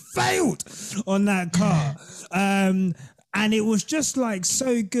gun that failed on that car. And it was just like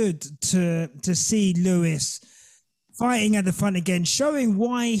so good to see Lewis fighting at the front again, showing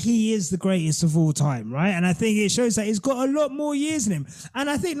why he is the greatest of all time, right? And I think it shows that he's got a lot more years in him.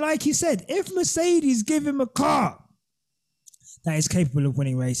 And I think, like you said, if Mercedes give him a car that is capable of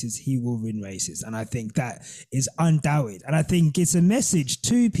winning races, he will win races. And I think that is undoubted. And I think it's a message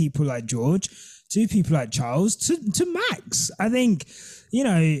to people like George, to people like Charles, to Max. I think,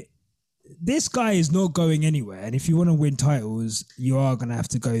 this guy is not going anywhere. And if you want to win titles, you are going to have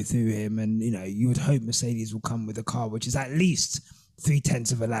to go through him. And, you would hope Mercedes will come with a car which is at least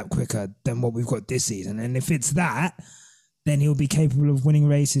 0.3 of a lap quicker than what we've got this season. And if it's that, then he'll be capable of winning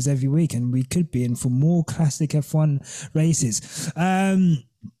races every week. And we could be in for more classic F1 races.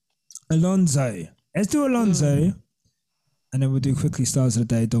 Alonso. Let's do Alonso. And then we'll do quickly stars of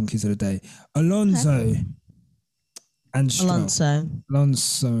the day, donkeys of the day. Alonso. And Stroll.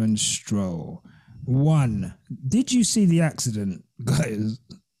 Alonso and Stroll. One. Did you see the accident, guys?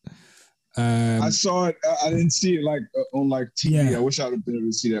 I saw it. I didn't see it on TV. Yeah. I wish I would have been able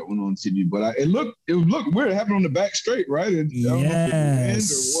to see that one on TV. But it looked weird. It happened on the back straight, right?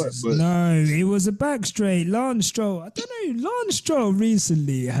 Yes. No, it was a back straight. Lance Stroll. I don't know. Lance Stroll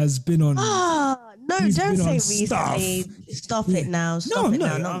recently has been on. No, don't say recently. Stop it now.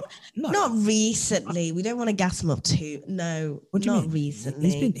 Not recently. We don't want to gas him up too. No, not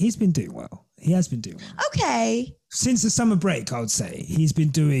recently. He's been doing well. He has been doing well. Okay. Since the summer break, I would say he's been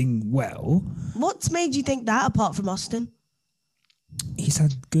doing well. What's made you think that apart from Austin? He's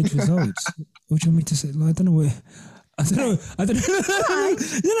had good results. What do you want me to say? I don't know. I don't know.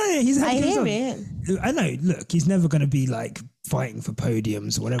 He's had good results. I know. Look, he's never going to be fighting for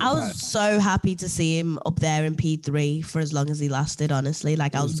podiums or whatever. I was so happy to see him up there in P3 for as long as he lasted, honestly. I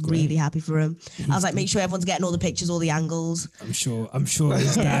was really happy for him. I was make sure everyone's getting all the pictures, all the angles. I'm sure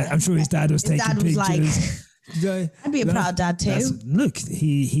his dad was taking pictures. I'd be a proud dad too. Look,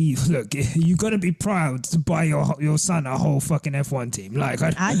 you got to be proud to buy your son a whole fucking F1 team. I'd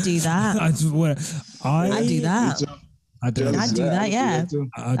do that. I'd do that. I'd do that. Yeah,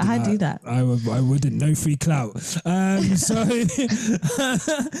 I'd do that. I wouldn't. No free clout.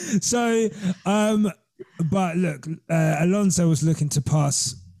 But look, Alonso was looking to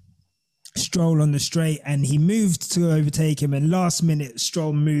pass Stroll on the straight, and he moved to overtake him, and last minute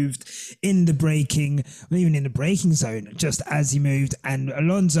Stroll moved in the braking, not even in the braking zone, just as he moved, and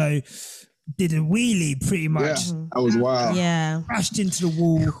Alonso did a wheelie pretty much. Yeah, that was wild. Yeah. Crashed into the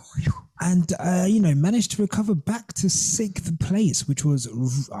wall and, managed to recover back to 6th place, which was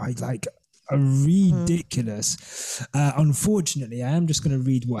ridiculous. Unfortunately, I am just going to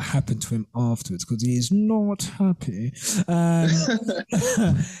read what happened to him afterwards because he is not happy. So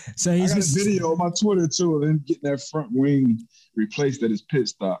he's I got a video on my Twitter too of him getting that front wing replaced at his pit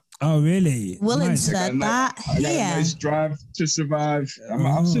stop. Oh, really? We'll Nice. insert that I got a here. nice drive to survive.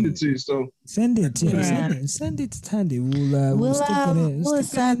 I'll send it to you. So Send it, Yeah. send it to Tandy. We'll stick it in. we'll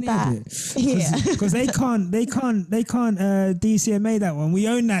Stick it in insert that. Yeah. because they can't DCMA that one. We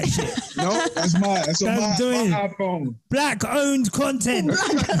own that shit. no, that's mine. That's on Don't do my it. iPhone. Black owned content.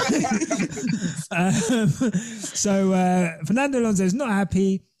 So Fernando Alonso is not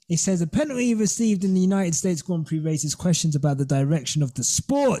happy. He says a penalty he received in the United States Grand Prix raises questions about the direction of the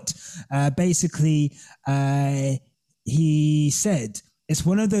sport. Basically, he said, it's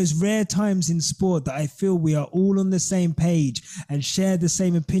one of those rare times in sport that I feel we are all on the same page and share the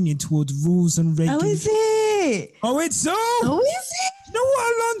same opinion towards rules and Oh, regulations. is it? Oh, it's so? Oh, is it? You know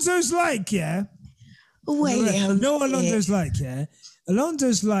what Alonso's like, yeah? Wait. You know what Alonso's like, yeah?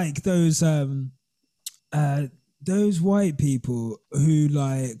 Alonso's like those white people who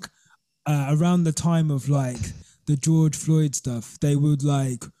like around the time of like the George Floyd stuff, they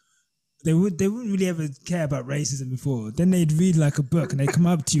wouldn't really ever care about racism before. Then they'd read like a book and they'd come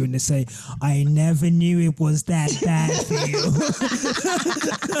up to you and they say, I never knew it was that bad for you.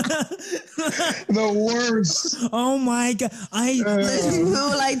 The worst. Oh my God. There's people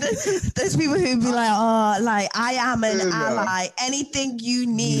like there's people who be like, oh, like I am an ally. Anything you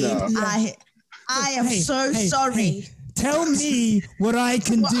need, I am sorry. Hey, tell me what I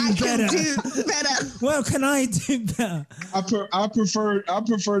can do better. What can I do better? I prefer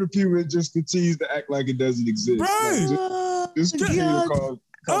the people that just continues to act like it doesn't exist. Bro, Like, just continue to call me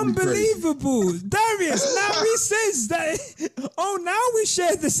crazy. unbelievable. Darius, now he says that, now we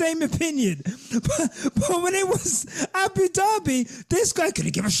share the same opinion. But when it was Abu Dhabi, this guy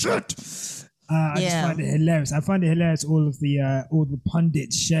couldn't give a shit. I just find it hilarious. I find it hilarious all the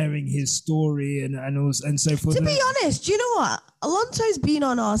pundits sharing his story and so forth. To be honest, do you know what? Alonso's been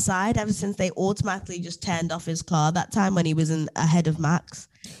on our side ever since they automatically just turned off his car. That time when he was ahead of Max.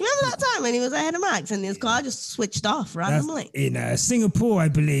 Remember that time when he was ahead of Max and his car just switched off randomly? In Singapore, I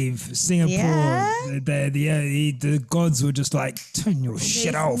believe. The gods were just like, turn your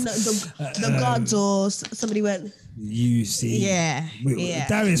shit off. No, the gods or somebody went. You see, Yeah.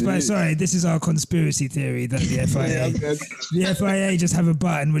 Darius, but sorry, this is our conspiracy theory that the FIA just have a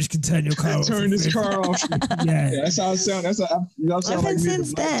button which can turn your car off. Turn this car off. Yeah, that's how it sounds. Y'all sound like me at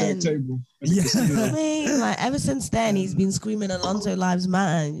the blackjack table. I mean, like ever since then, he's been screaming Alonso lives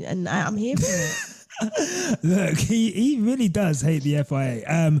matter, and I'm here for it. Look, he really does hate the FIA.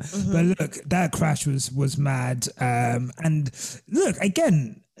 But look, that crash was mad. And look,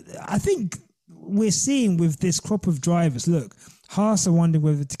 again, I think we're seeing with this crop of drivers, look, Haas are wondering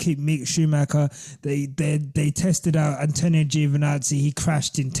whether to keep Mick Schumacher. They tested out Antonio Giovinazzi. He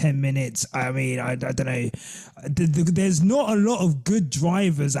crashed in 10 minutes. I mean, I don't know. There's not a lot of good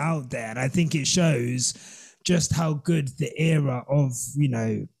drivers out there. And I think it shows just how good the era of,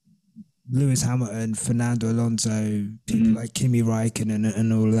 Lewis Hamilton, Fernando Alonso, people like Kimi Räikkönen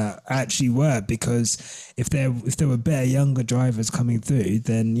and all that actually were, because if there were better younger drivers coming through,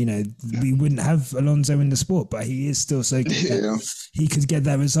 then we wouldn't have Alonso in the sport. But he is still so good that he could get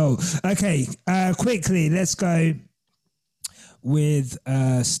that result. Okay, quickly, let's go with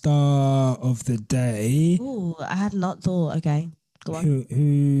star of the day. Oh, I had not thought. Okay, go on.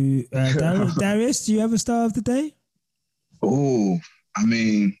 Darius, do you have a star of the day? Oh, I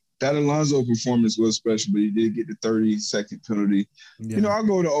mean, that Alonso performance was special, but he did get the 30-second penalty. Yeah. I'll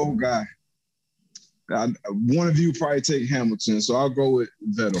go with the old guy. One of you probably take Hamilton, so I'll go with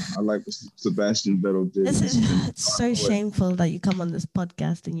Vettel. I like what Sebastian Vettel did. It's so shameful that you come on this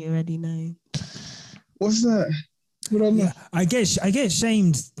podcast and you already know. What's that? What I know? Yeah, I get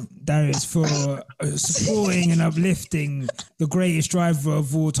shamed, Darius, for supporting and uplifting the greatest driver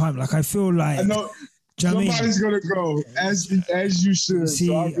of all time. Like, I feel like... I know. Somebody's gonna go as you should. See,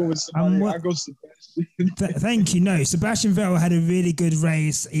 so I'll go with somebody. I'll go Sebastian. Thank you. No, Sebastian Vettel had a really good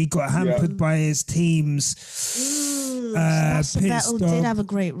race. He got hampered by his team's Sebastian Vettel did have a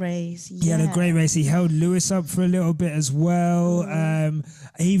great race. He had a great race. He held Lewis up for a little bit as well.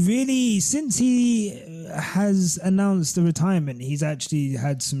 He really, since he has announced the retirement, he's actually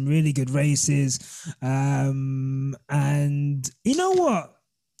had some really good races. And you know what?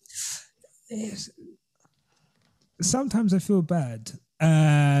 sometimes I feel bad.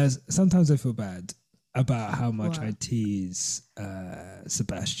 Sometimes I feel bad about how much I tease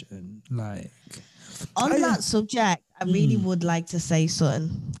Sebastian. Like on that subject, I really would like to say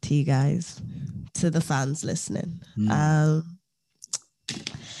something to you guys, to the fans listening.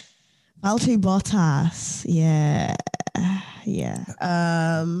 Valtteri Bottas, yeah. You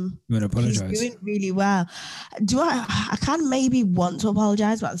want to apologize? He's doing really well. I kind of maybe want to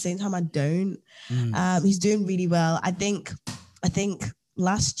apologize, but at the same time I don't. He's doing really well. I think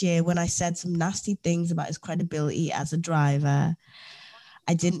last year when I said some nasty things about his credibility as a driver,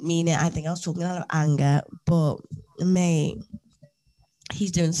 I didn't mean it. I think I was talking out of anger, but mate,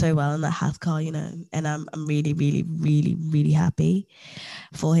 he's doing so well in that Hath car, you know, and I'm really, really, really, really happy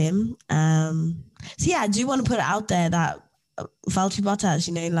for him. So yeah, I do want to put it out there that Valtteri Bottas,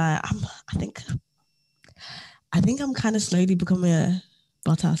 you know, like I think I'm kind of slowly becoming a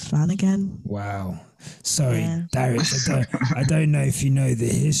Bottas fan again. Wow. Sorry, Darius, I don't know if you know the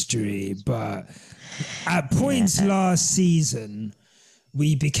history, but at points last season,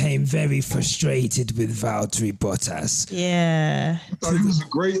 we became very frustrated with Valtteri Bottas. Yeah. I thought he was a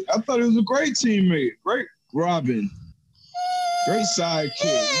great teammate. Great Robin. Great sidekick,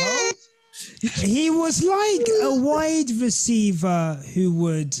 you know? He was like a wide receiver who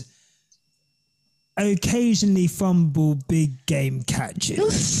would occasionally fumble big game catches.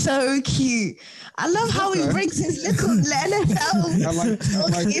 You're so cute. I love how he brings his little NFL. I like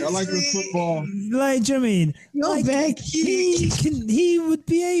the football. Like, do you know what I mean? You're like, very cute. He would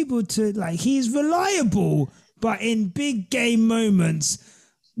be able to, like, he's reliable, but in big game moments,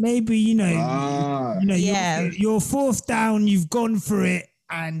 maybe, your fourth down, you've gone for it,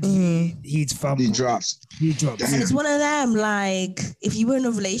 and he'd fumble. He drops. And it's one of them, like, if you were in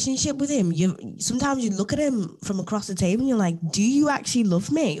a relationship with him, sometimes you look at him from across the table and you're like, do you actually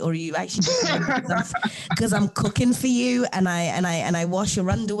love me? Or are you actually because I'm cooking for you and I wash your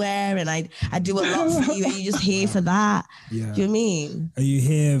underwear and I do a lot for you and you're just here for that? Yeah. Do you know what I mean? Are you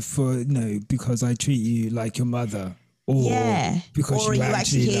here for, because I treat you like your mother? Or because are you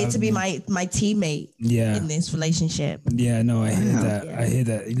actually here to be my teammate in this relationship? Yeah, no, I hear that. I hear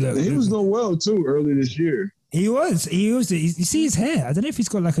that. Look, he was doing well too early this year. He was. You see his hair. I don't know if he's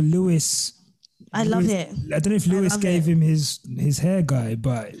got like a Lewis. I love it. I don't know if Lewis gave him his hair guy,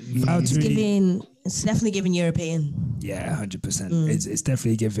 but it's definitely giving European. Yeah, 100%. It's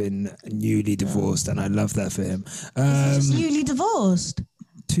definitely giving newly divorced, and I love that for him. Is he just newly divorced?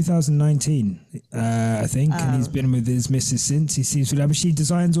 2019, I think, and he's been with his missus since. He seems to. She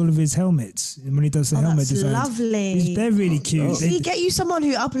designs all of his helmets. When he does the helmet designs, lovely. They're really cute. Does he get you someone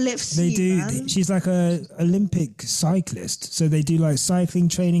who uplifts you? They do. Man? She's like a Olympic cyclist, so they do like cycling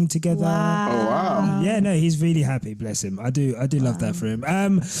training together. Wow. Oh wow! Yeah, no, he's really happy. Bless him. I do love that for him.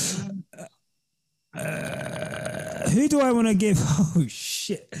 Who do I want to give? Oh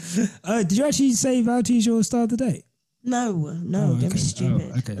shit! Did you actually say Valtti's your star of the day? No, don't be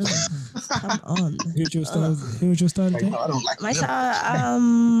stupid. Okay. Come on. Who's your star? Who's your star? I don't like my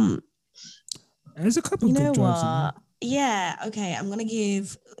star. There's a couple. You know good drives in there. Yeah. Okay. I'm gonna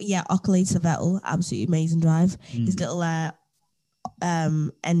give accolades to Vettel. Absolutely amazing drive. His little end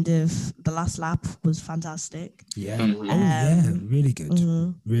of the last lap was fantastic. Yeah. Really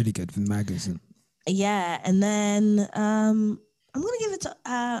good. Really good for Magnussen. Yeah, and then I'm gonna give it to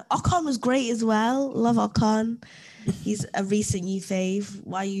Ocon was great as well. Love Ocon. He's a recent you fave.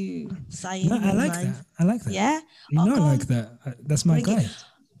 Why are you saying? No, I like that. Yeah, I like that. That's my guy.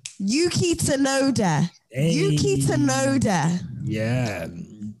 Yuki Tsunoda. Hey. Yuki Tsunoda. Yeah.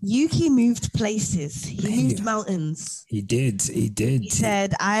 Yuki moved places. He moved mountains. He did. He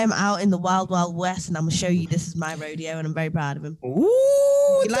said, I am out in the wild, wild west and I'm going to show you this is my rodeo and I'm very proud of him.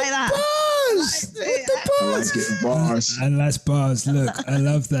 Ooh, you like that? Bars. I like it. Bars. And that's bars. Look, I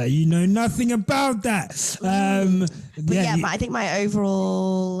love that. You know nothing about that. But I think my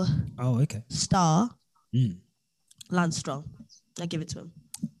overall star, Lance Stroll. I give it to him.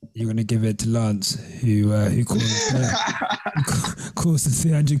 You're going to give it to Lance, who caused the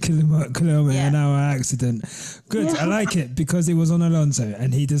 300 kilometer an hour accident. Good, I like it because it was on Alonso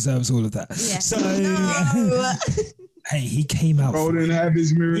and he deserves all of that. Yeah. So, hey, he came out. Bro didn't have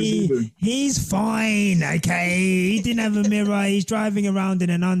his mirrors either. He's fine, okay? He didn't have a mirror. He's driving around in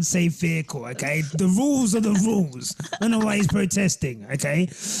an unsafe vehicle, okay? The rules are the rules. I don't know why he's protesting, okay?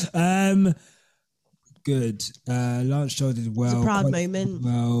 Good. Lance Stroll did well. It's a proud moment.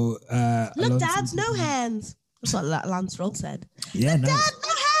 Well, look, Dad's no hands. That's what Lance Stroll said. Yeah, look, Dad, no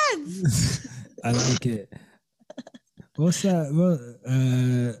hands. I like it. What's that? What?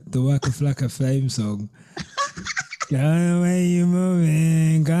 The Waka Flocka Flame song. the way you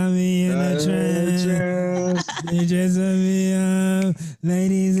moving, got me in a trance. You just put me up.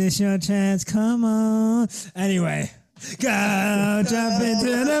 Ladies, it's your chance. Come on. Anyway, go jump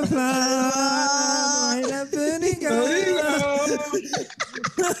into the floor. Wait up, booty go.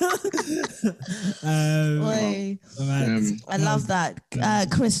 I love that.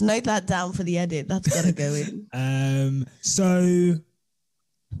 Chris, note that down for the edit. That's gotta go in. So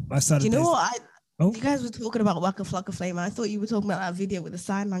I started. Do you know what? You guys were talking about Waka Flocka Flame. I thought you were talking about that video with the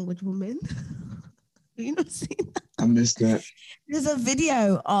sign language woman. Have you not seen that? I missed that. There's a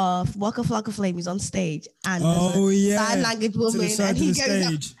video of Waka Flocka Flame. He's on stage and sign language woman,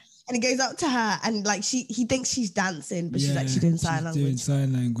 and he goes up to her and like he thinks she's dancing, but she's actually doing sign language. Doing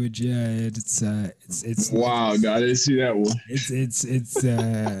sign language, it's wow, I didn't see that one.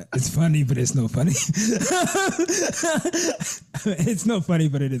 It's funny, but it's not funny. It's not funny,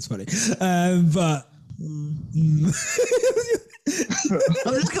 but it is funny. I'm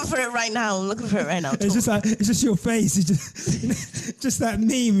looking for it right now. It's just your face. It's just that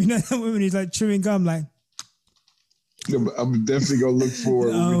meme, you know, that woman who's like chewing gum, like. I'm definitely gonna look for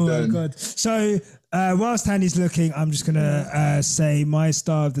it. Oh my god! So whilst Tandy's looking, I'm just gonna say my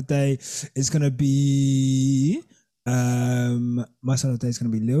star of the day is gonna be my star of the day is gonna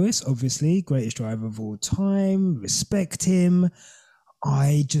be Lewis. Obviously, greatest driver of all time. Respect him.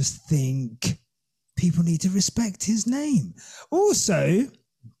 I just think people need to respect his name. Also,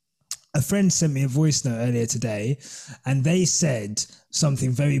 a friend sent me a voice note earlier today, and they said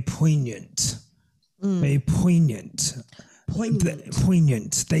something very poignant. Very poignant.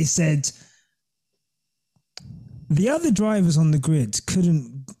 They said the other drivers on the grid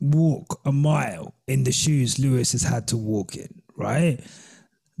couldn't walk a mile in the shoes Lewis has had to walk in, right?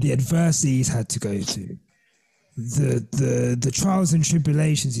 The adversity he's had to go through, the trials and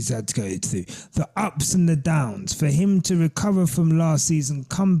tribulations he's had to go through, the ups and the downs. For him to recover from last season,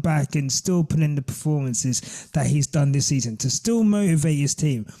 come back and still put in the performances that he's done this season, to still motivate his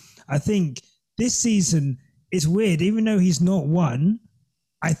team. I think this season is weird. Even though he's not won,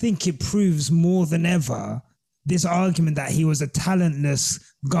 I think it proves more than ever this argument that he was a talentless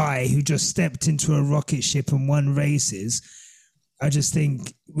guy who just stepped into a rocket ship and won races. I just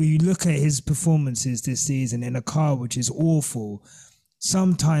think when you look at his performances this season in a car which is awful,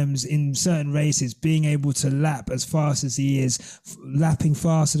 sometimes in certain races, being able to lap as fast as he is, lapping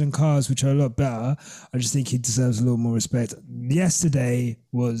faster than cars which are a lot better, I just think he deserves a little more respect. Yesterday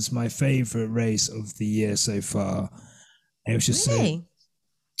was my favourite race of the year so far. It was just really?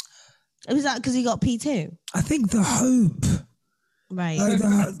 Was that because he got P2? I think the hope. Right.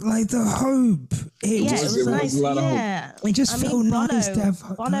 Like the hope. It was nice. Yeah. It just felt nice to have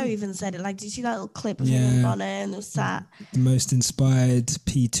hope. Bono even said it. Like, did you see that little clip of him and Bono and it was that? The most inspired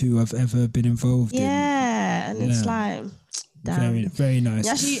P2 I've ever been involved in. Yeah. And it's like, damn. Very, very nice.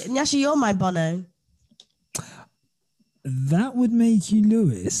 Nyashi, you're my Bono. That would make you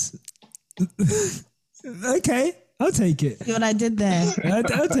Lewis. Okay. I'll take it. See what I did there?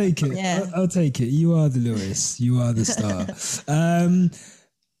 I'll take it. Yeah. I'll take it. You are the Lewis. You are the star.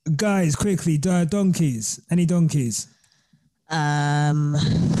 Guys, quickly, donkeys. Any donkeys?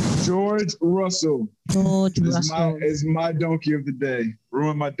 George Russell. Is my donkey of the day.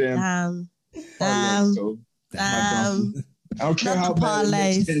 Ruin my damn. I don't care how bad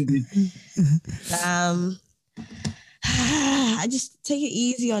it looks. I just take it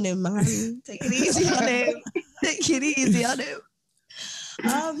easy on him, man. Take it easy on him. Take it easy on him.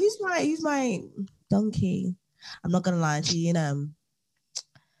 Who's my donkey? I'm not gonna lie to you, you know.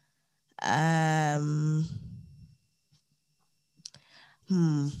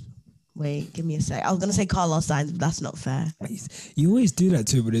 Wait, give me a sec. I was gonna say Carlos Sainz, but that's not fair. You always do that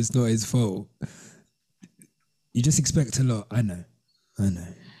to him, but it's not his fault. You just expect a lot. I know.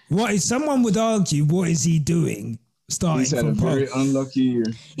 What is someone would argue? What is he doing? He's had a very unlucky year.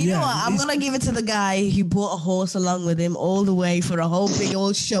 You know what? I'm going to give it to the guy who brought a horse along with him all the way for a whole big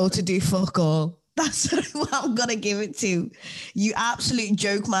old show to do fuck all. That's what I'm going to give it to. You absolute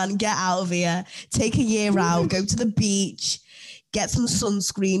joke, man. Get out of here. Take a year out. Go to the beach. Get some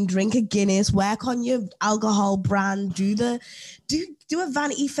sunscreen. Drink a Guinness. Work on your alcohol brand. Do a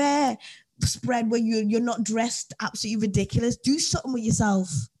Vanity Fair spread where you're not dressed absolutely ridiculous. Do something with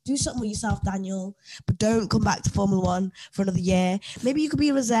yourself. Daniel. But don't come back to Formula One for another year. Maybe you could be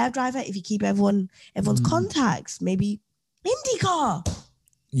a reserve driver if you keep everyone's contacts. Maybe IndyCar.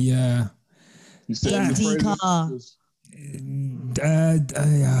 Yeah. IndyCar.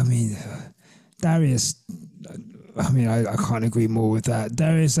 I mean, Darius. I mean, I can't agree more with that.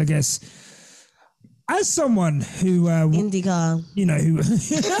 Darius, I guess. as someone who IndyCar, who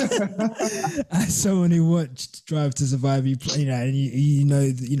as someone who watched Drive to Survive, and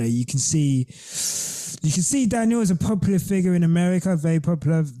you can see Daniel as a popular figure in America, very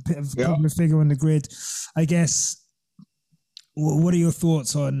popular figure on the grid. I guess. What are your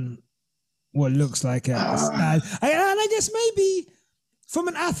thoughts on what looks like and I guess maybe from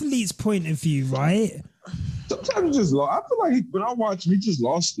an athlete's point of view, right? Sometimes he just lost. I feel like when I watch him, he just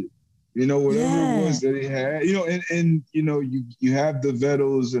lost it. Whatever it was that he had. And you have the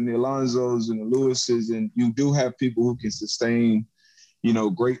Vettels and the Alonsos and the Lewises, and you do have people who can sustain,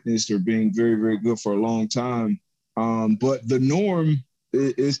 greatness or being very, very good for a long time. But the norm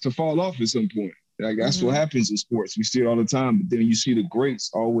is to fall off at some point. Like that's what happens in sports. We see it all the time. But then you see the greats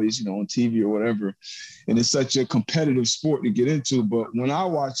always, on TV or whatever. And it's such a competitive sport to get into. But when I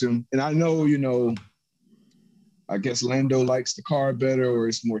watch him, and I know, I guess Lando likes the car better, or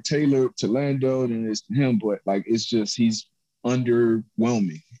it's more tailored to Lando than it is to him. But like, it's just, he's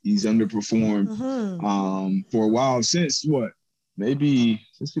underwhelming. He's underperformed for a while since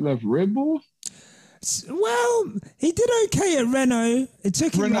since he left Red Bull? Well, he did okay at Renault. It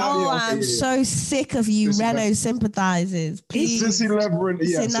took him. I'm so sick of you, Renault sympathizers. Please. Since he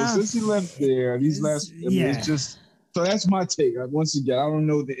left there, these last, it's just, so that's my take. Once again, I don't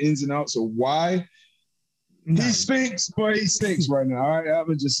know the ins and outs of why he stinks, but he stinks right now. All right, I'm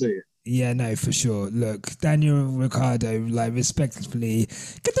gonna just say it. Yeah, no, for sure. Look, Daniel Ricciardo, like, respectfully,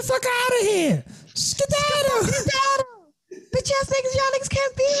 get the fuck out of here! Skedaddle! Bitch ass niggas, y'all niggas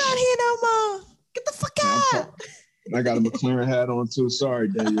can't be around here no more. Get the fuck out! I got a McLaren hat on too. Sorry,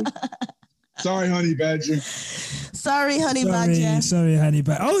 Daniel. Sorry, Honey Badger. Sorry, Honey Badger. Sorry, Honey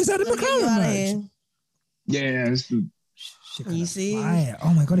Badger. Oh, is that a McLaren badge? Yeah, it's the. You see? Fire.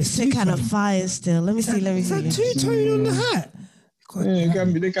 Oh my God, it's sick kind of fire still. Let me see. Is that two-tone on the hat? They got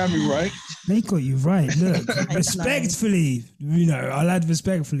me right. They got you right. Look, respectfully, I'll add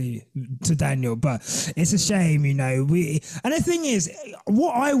respectfully to Daniel, but it's a shame, and the thing is,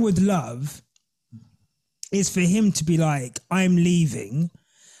 what I would love is for him to be like, I'm leaving,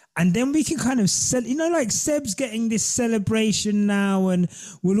 and then we can kind of like Seb's getting this celebration now, and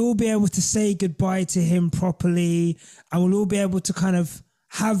we'll all be able to say goodbye to him properly, and we'll all be able to kind of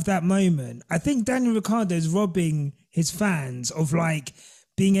have that moment. I think Daniel Ricciardo is robbing his fans of like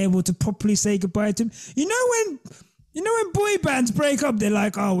being able to properly say goodbye to him. When boy bands break up, they're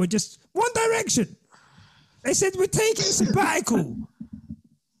like, oh, we're just One Direction. They said we're taking a sabbatical.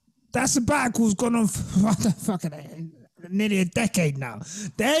 That sabbatical's gone on for nearly a decade now.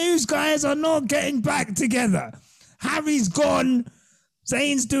 Those guys are not getting back together. Harry's gone.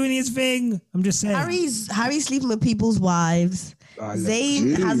 Zayn's doing his thing. I'm just saying. Harry's sleeping with people's wives.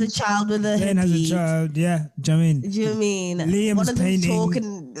 Zayn has a child with a Zayn has a child, yeah. Do you know what I mean? Liam's painting.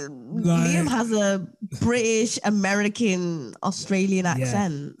 Liam has a British, American, Australian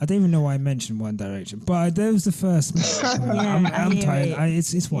accent. I don't even know why I mentioned One Direction, but that was the first. I'm tired.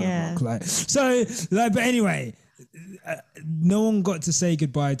 It's 1 o'clock. But anyway, no one got to say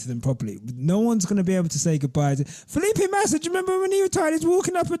goodbye to them properly. No one's going to be able to say goodbye to Felipe Massa. Do you remember when he retired? He's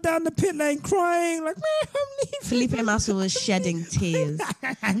walking up and down the pit lane crying like, man, I'm leaving. Felipe Massa was shedding tears. You know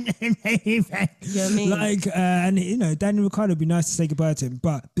what I mean? Like, and Daniel Ricciardo would be nice to say goodbye to him,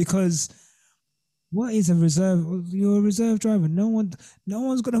 but because what is a reserve? You're a reserve driver. No one's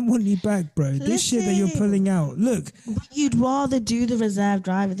going to want you back, bro. This shit that you're pulling out. Look, but you'd rather do the reserve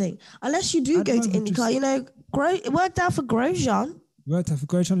driver thing, unless you do go to IndyCar. It worked out for Grosjean. Look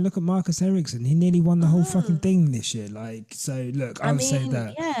at Marcus Ericsson. He nearly won the whole fucking thing this year. Like, so look, I'll say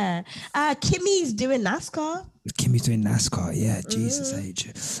that. Yeah. Kimmy's doing NASCAR. Yeah. Jesus H.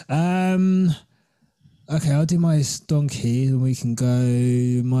 Okay, I'll do my donkey and we can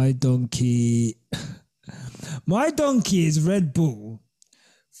go. My donkey is Red Bull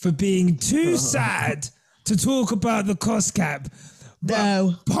for being too sad to talk about the cost cap.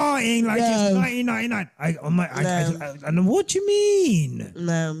 No. Partying like it's 1999. And what do you mean?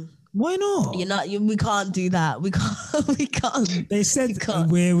 No. Why not? We can't do that. We can't. They said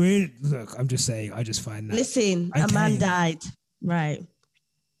we're look, I'm just saying, I just find that. Listen, a man died. Right.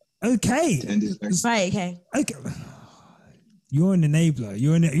 Okay. Right, okay. You're an enabler.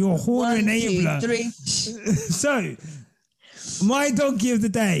 You're a horror enabler. 1, 2, 3. So, my donkey of the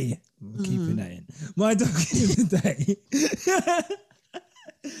day. We'll keep it in. My donkey of the day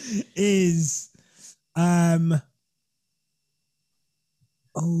is I'm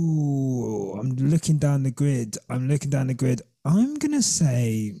looking down the grid. I'm gonna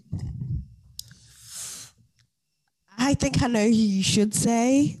say, I think I know who you should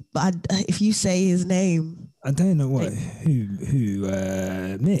say, but if you say his name, I don't know what who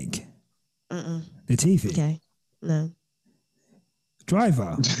Mick. Latifi. Okay. No.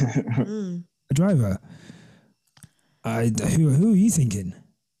 Driver. A driver. Who are you thinking?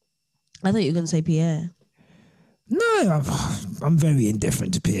 I thought you were going to say Pierre. No, I'm very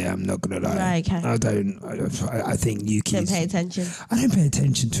indifferent to Pierre. I'm not gonna lie. Right, okay. I think Yuki. Don't pay attention. I don't pay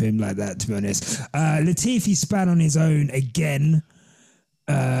attention to him like that, to be honest. Latifi span on his own again.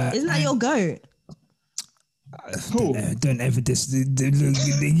 Isn't that your goat? Don't ever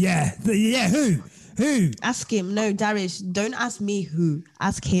Who? Ask him. No, Darius, don't ask me who.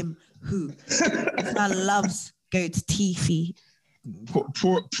 Ask him who. This man loves goat Tiffy.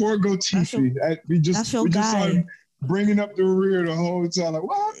 Poor go Tiffy. We just saw him bringing up the rear the whole time. Like,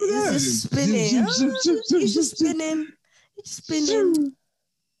 what happened to that? He's just spinning. He's spinning.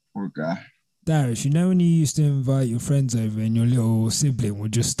 Poor guy. Darius, you know when you used to invite your friends over and your little sibling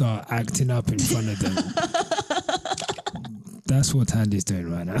would just start acting up in front of them? That's what Tandy's doing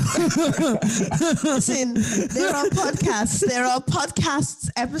right now. Listen, there are podcasts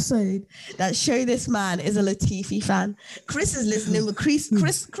episode that show this man is a Latifi fan. Chris is listening, but Chris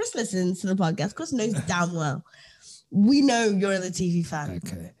listens to the podcast. Chris knows damn well. We know you're a Latifi fan.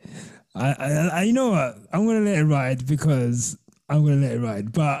 Okay. I you know what? I'm gonna let it ride because I'm gonna let it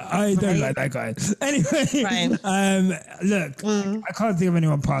ride, but I don't like that guy. Anyway, look, I can't think of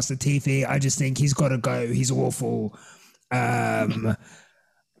anyone past Latifi. I just think he's got to go. He's awful. I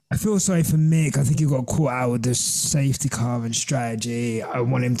feel sorry for Mick. I think he got caught out with the safety car and strategy. I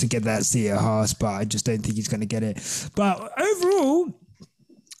want him to get that seat at Haas, but I just don't think he's going to get it. But overall,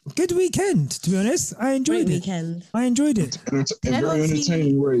 good weekend, to be honest. I enjoyed it. I enjoyed it. In very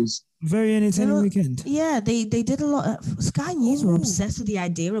entertaining ways. Very entertaining weekend. Yeah, they did a lot. Sky News were obsessed with the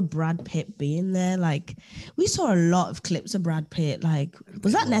idea of Brad Pitt being there. Like, we saw a lot of clips of Brad Pitt. Like,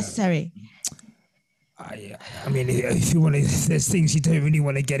 was that necessary? I mean, if you want to, there's things you don't really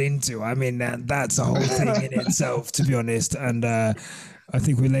want to get into. I mean, that's a whole thing in itself, to be honest. And I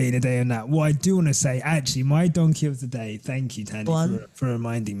think we're late in the day on that. What I do want to say, actually, my donkey of the day, thank you, Tandy, for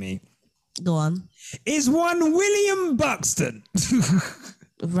reminding me. Go on. Is one William Buxton.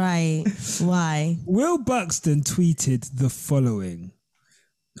 Right. Why? Will Buxton tweeted the following.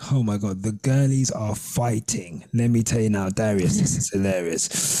 Oh my God, the girlies are fighting. Let me tell you now, Darius, this is hilarious.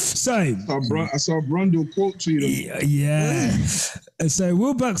 So I saw Brundle quote tweet him. Yeah. So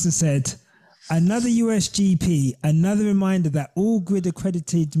Will Buxton said, another USGP, another reminder that all grid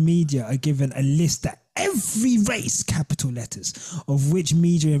accredited media are given a list that every race, capital letters, of which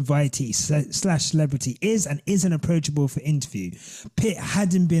media invitee / celebrity is and isn't approachable for interview. Pitt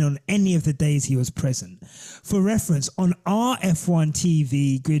hadn't been on any of the days he was present. For reference, on our F1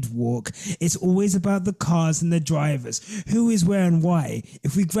 TV grid walk, it's always about the cars and the drivers, who is where and why.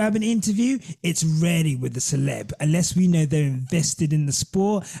 If we grab an interview, it's rarely with the celeb, unless we know they're invested in the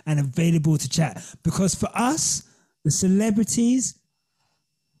sport and available to chat. Because for us, the celebrities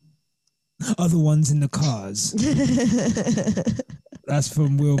are the ones in the cars. That's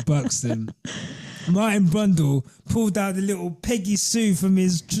from Will Buxton. Martin Brundle pulled out the little Peggy Sue from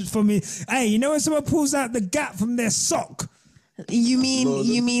his. Hey, you know when someone pulls out the gap from their sock? You mean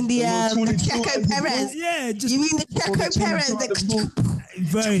the Checo Perez? Yeah, you mean the Checo Perez?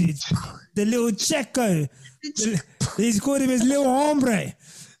 The little Checo. He's called him his little hombre.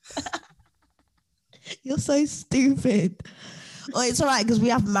 You're so stupid. Oh, it's all right because we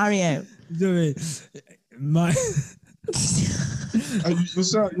have Mario. You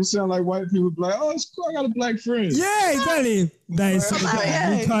sound like white people be like, oh, it's cool, I got a black friend. Yeah, exactly. That is so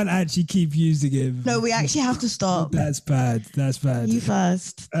bad. We can't actually keep using him. No, we actually have to stop. That's bad. You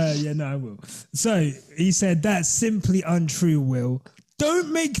first. Yeah, no, I will. So he said, that's simply untrue, Will.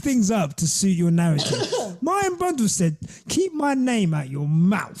 Don't make things up to suit your narrative. Martin Brundle said, keep my name out your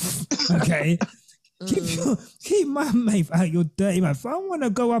mouth, okay? Keep my mouth out your dirty mouth. I don't want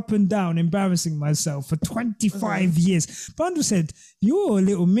to go up and down embarrassing myself for 25 years. Brundle said, you're a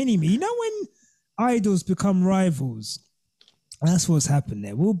little mini-me. You know when idols become rivals? That's what's happened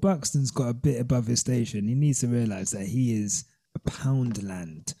there. Will Buxton's got a bit above his station. He needs to realise that he is a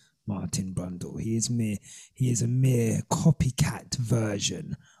Poundland Martin Brundle. He is a mere copycat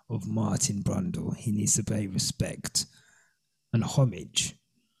version of Martin Brundle. He needs to pay respect and homage.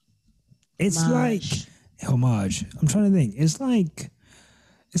 It's like homage. I'm trying to think. It's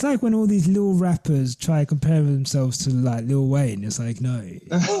like when all these little rappers try to compare themselves to like Lil Wayne. It's like, no,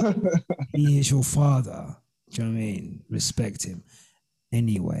 he is your father. Do you know what I mean? Respect him.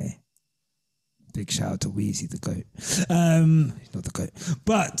 Anyway, big shout out to Weezy the GOAT. Not the GOAT,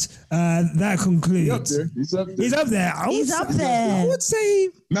 but that concludes. He's up there. He's up there. I would say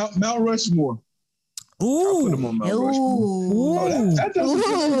Mount Rushmore. Ooh. Put him on Mount Rushmore. Ooh. Oh, that doesn't.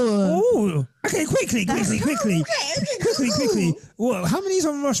 Ooh. Okay, quickly. Quickly. What? How many is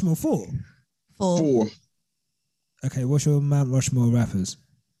on Rushmore? 4? 4. Okay, what's your Mount Rushmore rappers?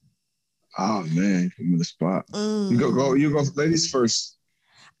 Oh man, put me in the spot. You go. Ladies first.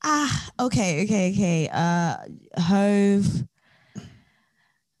 Okay. Hove.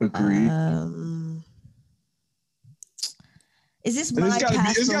 Agreed. Is this and my personal?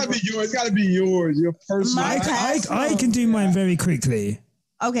 It's gotta be yours. It's gotta be yours. Your personal. I can do mine very quickly.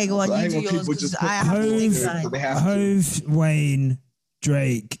 Okay, go on. You do yours because I have to take time. Hove, Wayne,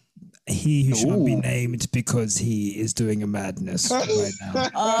 Drake. He who shall not be named because he is doing a madness right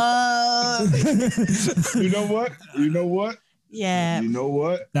now. You know what? Yeah. You know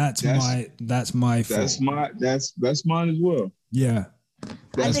what? That's my fault. That's mine as well. Yeah.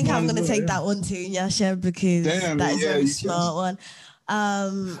 I think I'm gonna take that one too, Yasha, because that is a very smart one.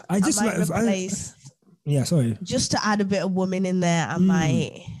 I just might replace. Yeah, sorry. Just to add a bit of woman in there, I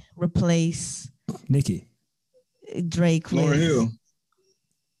might replace Nicki, Drake with Lauryn Hill.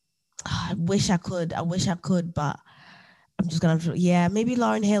 I wish I could, but I'm just gonna maybe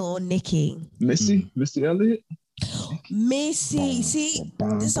Lauryn Hill or Nicki. Missy Elliott. Missy, see,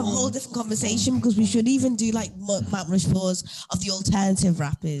 this is a whole different conversation because we should even do like Mount Rushmore's of the alternative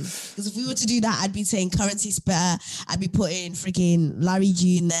rappers. Because if we were to do that, I'd be saying Currency Spitter, I'd be putting freaking Larry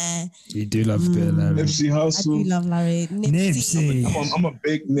G in there. You do love a bit of Larry. Nipsey Hussle. I do love Larry. Nipsey. I'm a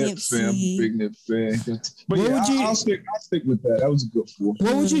big Nip fan. Big Nip fan. But I'll stick with that. That was a good 4.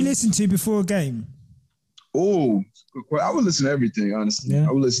 What would you listen to before a game? Oh, well, I would listen to everything, honestly. Yeah.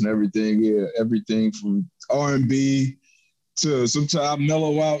 I would listen to everything, everything from R&B to sometimes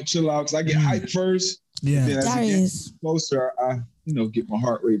mellow out, chill out, because I get hyped first. Yeah. Then as Darius. I get closer, I get my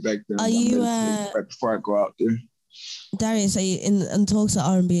heart rate back down. Are you right before I go out there? Darius, are you in talks of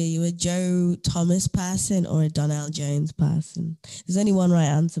R&B? Are you a Joe Thomas person or a Donnell Jones person? There's only one right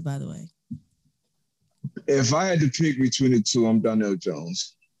answer, by the way. If I had to pick between the two, I'm Donnell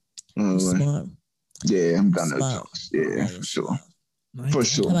Jones. Smart. Yeah, I'm Donnell Jones. Yeah, for sure. For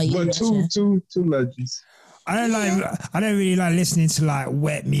sure. But two legends. I don't really like listening to like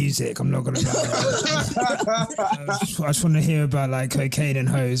wet music. I'm not gonna lie. I just want to hear about like cocaine and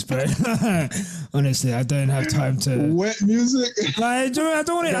hoes, but honestly, I don't have time to wet music. Like, I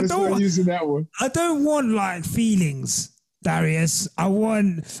don't using that one. I don't want like feelings, Darius. I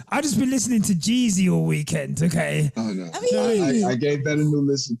just been listening to Jeezy all weekend. Okay. Oh no. I gave that a new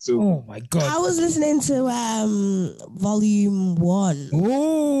listen too. Oh my god. I was listening to Volume 1.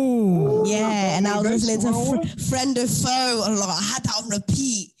 Oh. Yeah, and I was listening to Friend or Foe a lot. I had that on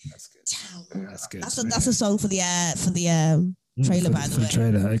repeat. That's good. That's a song for the trailer, by the way.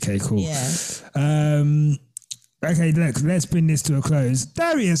 Trailer. Okay, cool. Yeah. Okay, look, let's bring this to a close.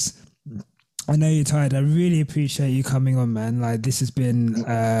 Darius, I know you're tired. I really appreciate you coming on, man. Like, this has been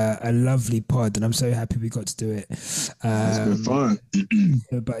a lovely pod, and I'm so happy we got to do it. It's been fun.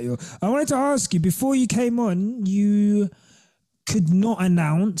 I wanted to ask you, before you came on, you could not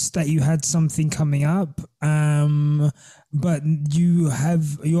announce that you had something coming up, but you're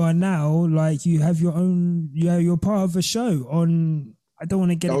part of a show on. I don't want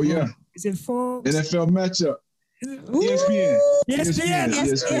to get it wrong. Is it Fox? NFL matchup. ESPN.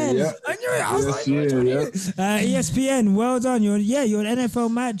 ESPN. Yeah. I knew it. I was ESPN. Well done. You're an NFL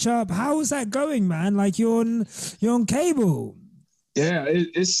matchup. How is that going, man? Like you're on cable. Yeah,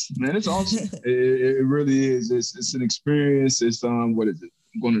 it's awesome. it really is. It's an experience. It's what is it?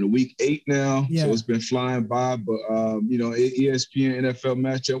 Going into week 8 now, so it's been flying by. But ESPN NFL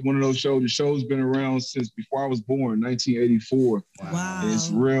matchup, one of those shows. The show's been around since before I was born, 1984. Wow! And it's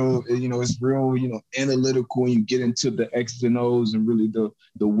real. It's real. Analytical. And you get into the X's and O's and really the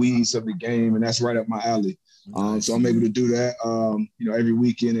weeds of the game, and that's right up my alley. So I'm able to do that. Every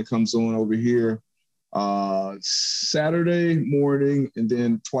weekend it comes on over here. Saturday morning and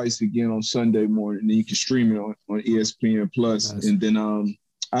then twice again on Sunday morning. And then you can stream it on ESPN Plus. Nice. And then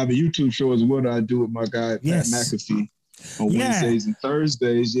I have a YouTube show as well that I do with my guy Pat McAfee on Wednesdays and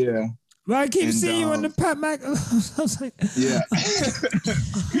Thursdays. Yeah. Well, I keep seeing you on the Pat Mac. I was like, yeah.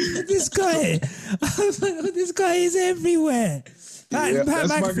 This guy. I was like, this guy is everywhere. Pat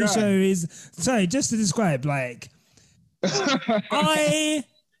McAfee show is. Sorry, just to describe, like, I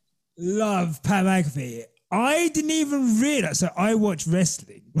love Pat McAfee. I didn't even realize. So I watch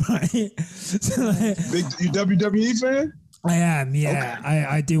wrestling, right? So like, you WWE fan? I am, yeah. Okay.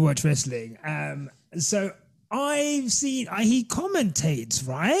 I do watch wrestling. So I've seen he commentates,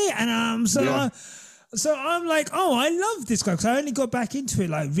 right? And So I'm like, oh, I love this guy because I only got back into it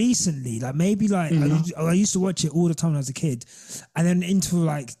like recently. Like maybe like I used to watch it all the time when I was a kid, and then into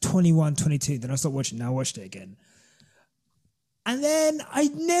like 21, 22. Then I stopped watching. Now I watched it again. And then I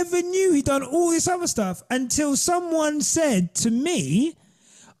never knew he'd done all this other stuff until someone said to me,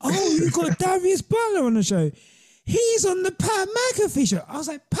 oh, you got Darius Butler on the show. He's on the Pat McAfee show. I was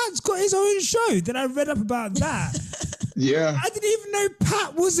like, Pat's got his own show. Then I read up about that. Yeah. I didn't even know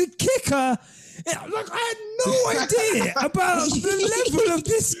Pat was a kicker. Like, I had no idea about the level of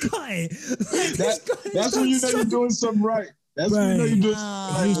this guy. Like, that's when you know you're doing something right. That's when you know you're doing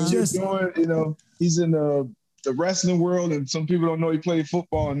he's in the wrestling world, and some people don't know he played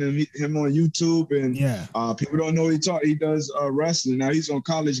football, and then him on YouTube, and people don't know he does wrestling. Now he's on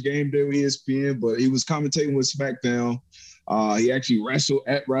College Game Day with ESPN, but he was commentating with SmackDown. He actually wrestled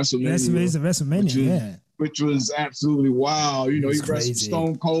at WrestleMania. Which was absolutely wow. You know, he wrestled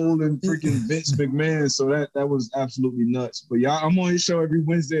Stone Cold and freaking Vince McMahon. So that was absolutely nuts. But yeah, I'm on his show every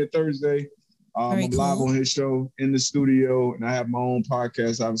Wednesday and Thursday. I'm live on his show in the studio, and I have my own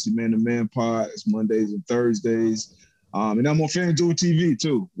podcast, obviously Man to Man Pod. It's Mondays and Thursdays. And I'm on FanDuel TV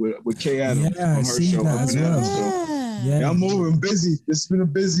too with Kay Adams on her show. I'm moving busy. It's been a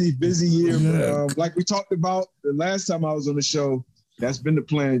busy year. But, like we talked about the last time I was on the show, that's been the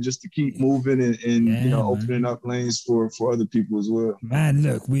plan, just to keep moving and opening up lanes for other people as well. Man,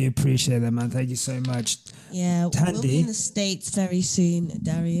 look, we appreciate that, man. Thank you so much. Yeah, Tandy. we'll be in the States very soon,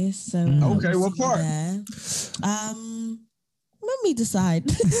 Darius. So okay, what part? Let me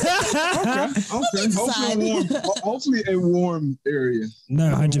decide. Okay. Hopefully a warm area.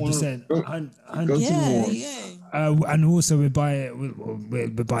 No, 100%. Go to warm. And also we're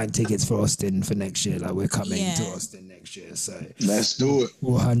buying tickets for Austin for next year. Like we're coming to Austin next year, so let's do it.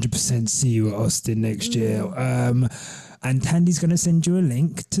 We'll 100% see you at Austin next year. And Tandy's gonna send you a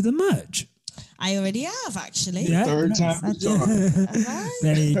link to the merch. I already have, actually. Yeah, third time.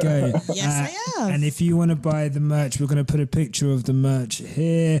 There you go. Yes, I have. And if you want to buy the merch, we're going to put a picture of the merch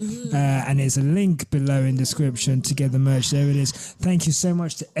here, and there's a link below in description to get the merch. There it is. Thank you so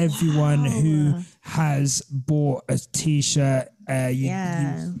much to everyone who has bought a t-shirt.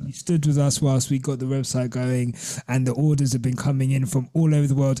 You stood with us whilst we got the website going, and the orders have been coming in from all over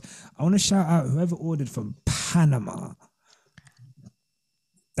the world. I want to shout out whoever ordered from Panama.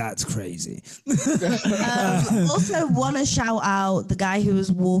 That's crazy. Also want to shout out the guy who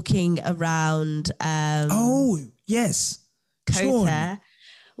was walking around Kota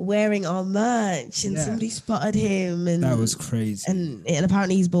wearing our merch, and somebody spotted him, and that was crazy. And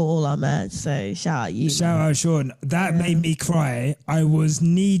apparently he's bought all our merch, so shout out you. Shout out Sean. That made me cry. I was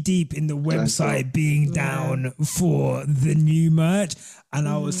knee deep in the website being down for the new merch. And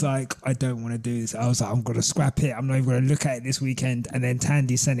I was like, I don't want to do this. I was like, I'm going to scrap it. I'm not even going to look at it this weekend. And then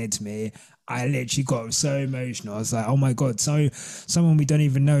Tandy sent it to me. I literally got so emotional. I was like, oh my God. So someone we don't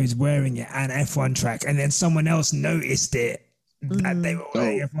even know is wearing it, an F1 track. And then someone else noticed it. That they were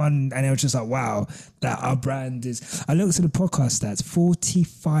wearing F1, and it was just like, wow, that our brand is. I looked at the podcast stats,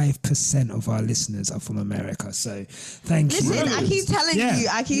 45% of our listeners are from America. So thank you. Listen, I keep telling you.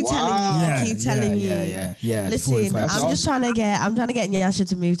 I keep telling you. Yeah. Listen, I'm just trying to get Nyasha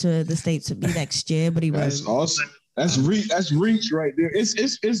to move to the States with me next year, but he won't. That's awesome. That's reach right there.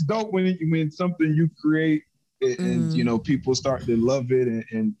 It's dope when something you create and people start to love it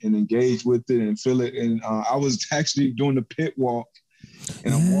and engage with it and feel it. And I was actually doing the pit walk,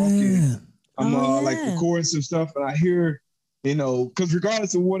 and I'm walking. I'm like recording some stuff, and I hear, because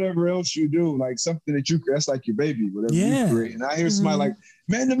regardless of whatever else you do, like something that that's like your baby, whatever you create. And I hear somebody like,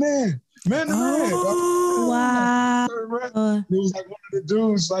 man to man. Wow. It was like one of the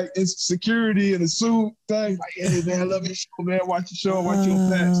dudes, like in security in a suit thing. Like, hey man, I love your show, man. Watch your show, watch your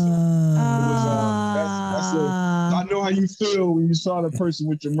facts. I know how you feel when you saw the person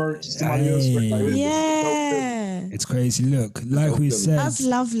with your merch. Somebody else, it's crazy. Look, like we said, that's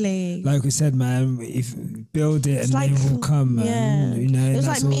lovely. Like we said, man, if build it and they will come, man. It was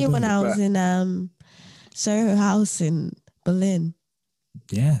like me when I was in Soho House in Berlin.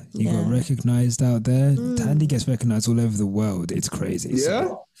 Yeah, you got recognized out there. Tandy gets recognized all over the world. It's crazy. Nice.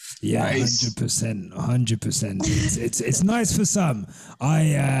 100%. It's nice for some.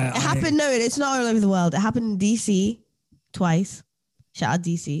 It happened. No, it's not all over the world. It happened in DC twice. Shout out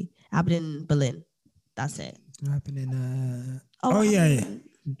DC. It happened in Berlin. That's it. It happened in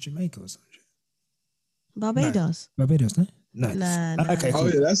Jamaica or something. Barbados. No. No. Okay. Cool. Oh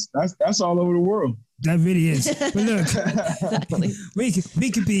yeah, that's all over the world. That really is. But look, exactly. we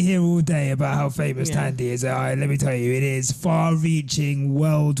could be here all day about how famous Tandy is. Let me tell you, it is far-reaching,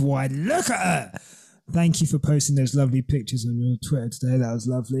 worldwide. Look at her. thank you for posting those lovely pictures on your Twitter today. That was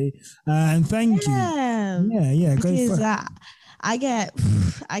lovely. And thank you. Yeah. Go for it. I get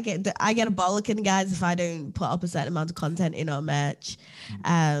a bollocking, guys, if I don't put up a certain amount of content in our merch.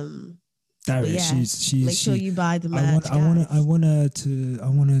 Darius, she's make sure you buy the merch. I want her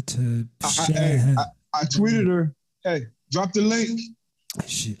to share. I tweeted her. Hey, drop the link.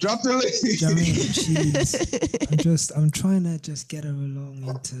 Drop the link. Do you know what I mean? I'm trying to just get her along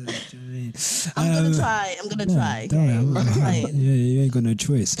into. Do you know what I mean? I'm gonna try. You ain't got no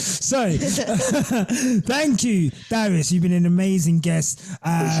choice. So, thank you, Darius. You've been an amazing guest.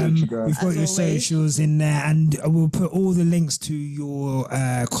 We've got your socials in there, and we'll put all the links to your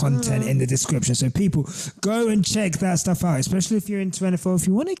content in the description. So people, go and check that stuff out. Especially if you're into NFL. If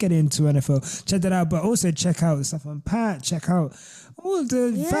you want to get into NFL, check that out. But also check out the stuff on Pat. Check out all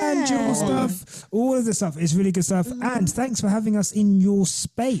the Vangel stuff, all of the stuff. It's really good stuff. And thanks for having us in your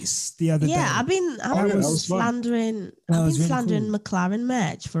space the other day. I've been slandering McLaren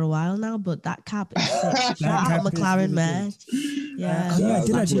merch for a while now, but that cap is sick. Shout out McLaren merch.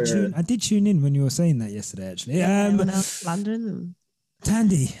 I did tune in when you were saying that yesterday, actually. When I was slandering them.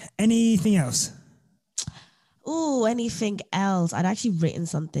 Tandy, anything else? Oh, anything else? I'd actually written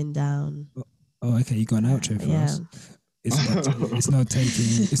something down. Oh, okay. You got an outro for us. It's not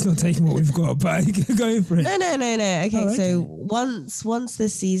taking what we've got, but go for it. No. Okay, so once the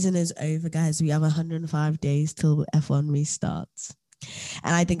season is over, guys, we have 105 days till F1 restarts.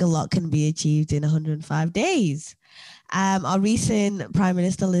 And I think a lot can be achieved in 105 days. Our recent Prime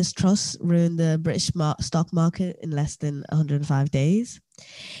Minister Liz Truss ruined the British stock market in less than 105 days.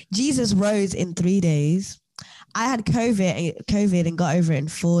 Jesus rose in 3 days. I had COVID and got over it in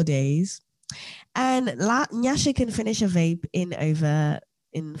 4 days. And Nyasha can finish a vape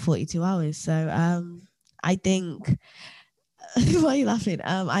in 42 hours. So I think, why are you laughing?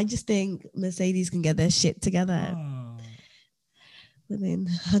 I just think Mercedes can get their shit together within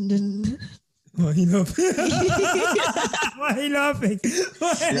 100. Why are you laughing? Why are you laughing?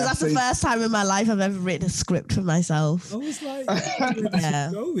 Because that's the first time in my life I've ever written a script for myself. I was like, it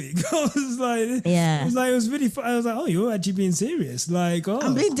was really fun. I was like, oh, you're actually being serious. Like, oh,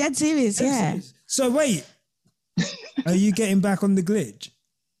 I'm being dead serious. Serious. So wait, are you getting back on the glitch?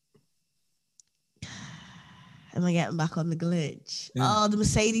 Am I getting back on the glitch? Yeah. Oh, the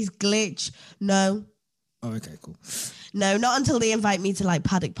Mercedes glitch. No. Oh, okay, cool. No, not until they invite me to like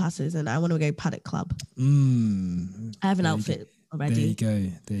paddock passes, and I want to go paddock club. I have an outfit already.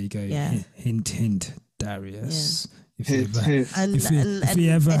 There you go. Yeah. Hint, Darius. Yeah.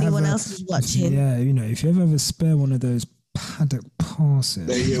 If anyone else is watching. If you ever have a spare one of those paddock passes.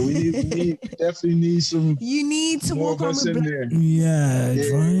 We definitely need some. You need to walk on in there. Yeah,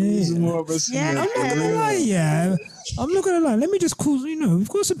 right. Some more of us in there. I'm not gonna lie. I'm not gonna lie. Let me just call. We've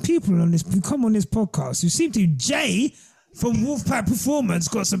got some people on this. Who come on this podcast who seem to. Jay from Wolfpack Performance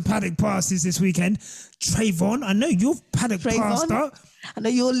got some paddock passes this weekend. Trayvon, I know you're paddock passer. I know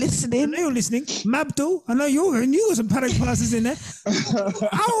you're listening. Mabdul, I know you got some paddock passes in there.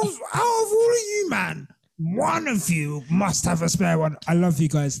 Out of all of you, man. One of you must have a spare one. I love you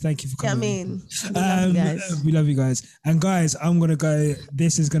guys. Thank you for coming. We love you guys. We love you guys. And guys, I'm going to go.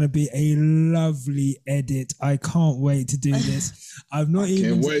 This is going to be a lovely edit. I can't wait to do this.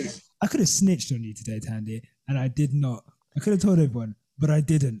 Can't wait. I could have snitched on you today, Tandy, and I did not. I could have told everyone, but I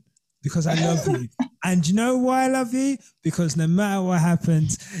didn't because I love you. And you know why I love you? Because no matter what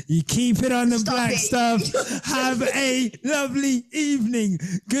happens, you keep it on the black stuff. Have a lovely evening.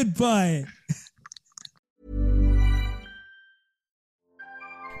 Goodbye.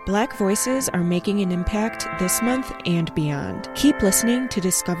 Black voices are making an impact this month and beyond. Keep listening to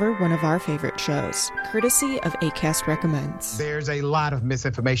discover one of our favorite shows, courtesy of Acast Recommends. There's a lot of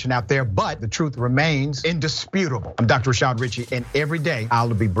misinformation out there, but the truth remains indisputable. I'm Dr. Rashad Ritchie, and every day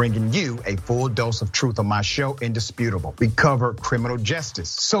I'll be bringing you a full dose of truth on my show, Indisputable. We cover criminal justice,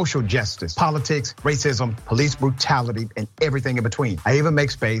 social justice, politics, racism, police brutality, and everything in between. I even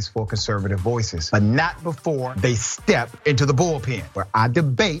make space for conservative voices, but not before they step into the bullpen, where I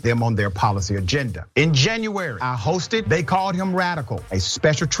debate them on their policy agenda. In January, I hosted They Called Him Radical, a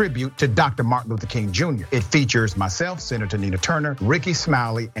special tribute to Dr. Martin Luther King Jr. It features myself, Senator Nina Turner, Ricky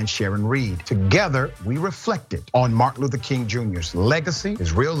Smiley, and Sharon Reed. Together, we reflected on Martin Luther King Jr.'s legacy,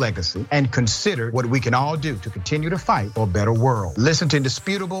 his real legacy, and considered what we can all do to continue to fight for a better world. Listen to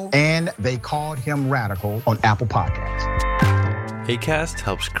Indisputable and They Called Him Radical on Apple Podcasts. Acast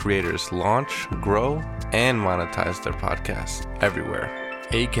helps creators launch, grow, and monetize their podcasts everywhere.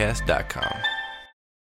 Acast.com.